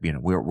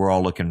 We're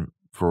all looking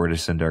forward to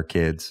send our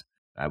kids.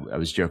 I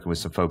was joking with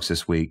some folks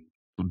this week.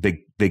 A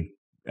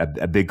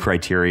big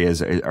criteria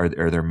is are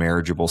there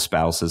marriageable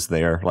spouses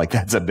there? Like,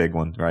 that's a big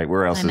one, right?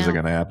 Where else is it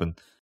going to happen?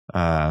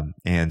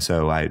 And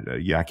so I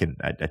can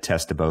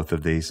attest to both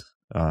of these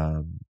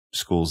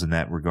schools in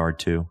that regard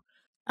too.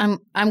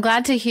 I'm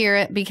glad to hear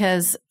it,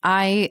 because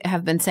I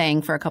have been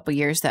saying for a couple of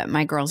years that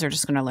my girls are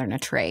just going to learn a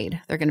trade.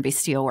 They're going to be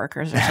steel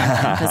workers or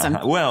something, because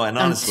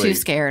I'm too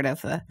scared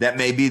of that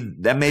may be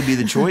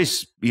the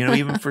choice,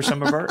 even for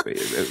some of our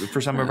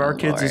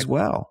kids as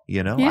well.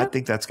 I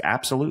think that's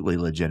absolutely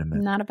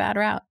legitimate. Not a bad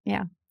route.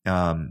 Yeah.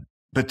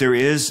 But there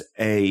is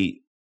a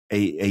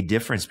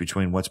difference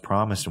between what's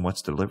promised and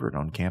what's delivered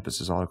on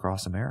campuses all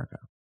across America.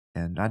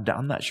 And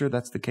I'm not sure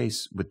that's the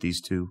case with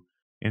these 2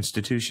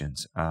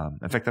 institutions.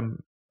 In fact,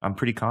 I'm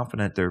pretty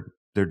confident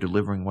they're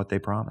delivering what they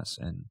promise.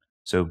 And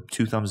so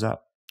 2 thumbs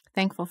up.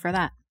 Thankful for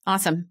that.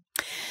 Awesome.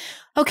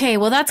 Okay,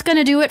 well, that's going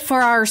to do it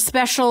for our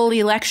special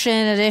election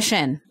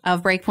edition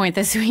of Breakpoint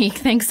this week.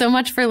 Thanks so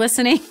much for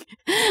listening.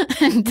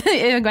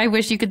 And I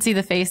wish you could see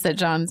the face that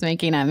John's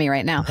making at me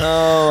right now.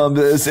 Oh,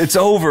 it's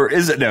over,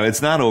 is it? No,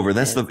 it's not over.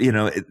 That's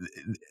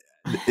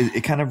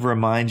it kind of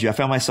reminds you. I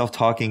found myself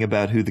talking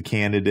about who the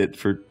candidate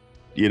for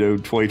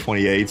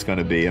 2028 is going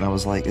to be, and I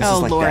was like, this is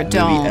like Lord,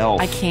 that movie Elf,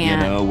 I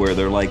can't. where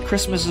they're like,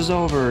 Christmas is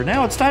over,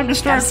 now it's time to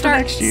start for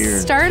next year.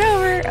 Start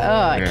over.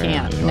 Oh, I can't.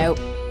 can't. Nope.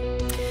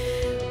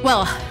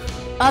 Well,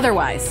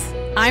 otherwise,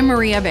 I'm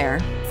Maria Baer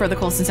for the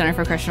Colson Center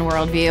for Christian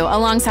Worldview,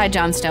 alongside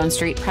John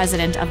Stonestreet,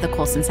 president of the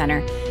Colson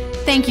Center.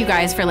 Thank you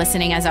guys for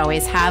listening. As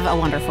always, have a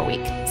wonderful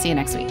week. See you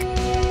next week.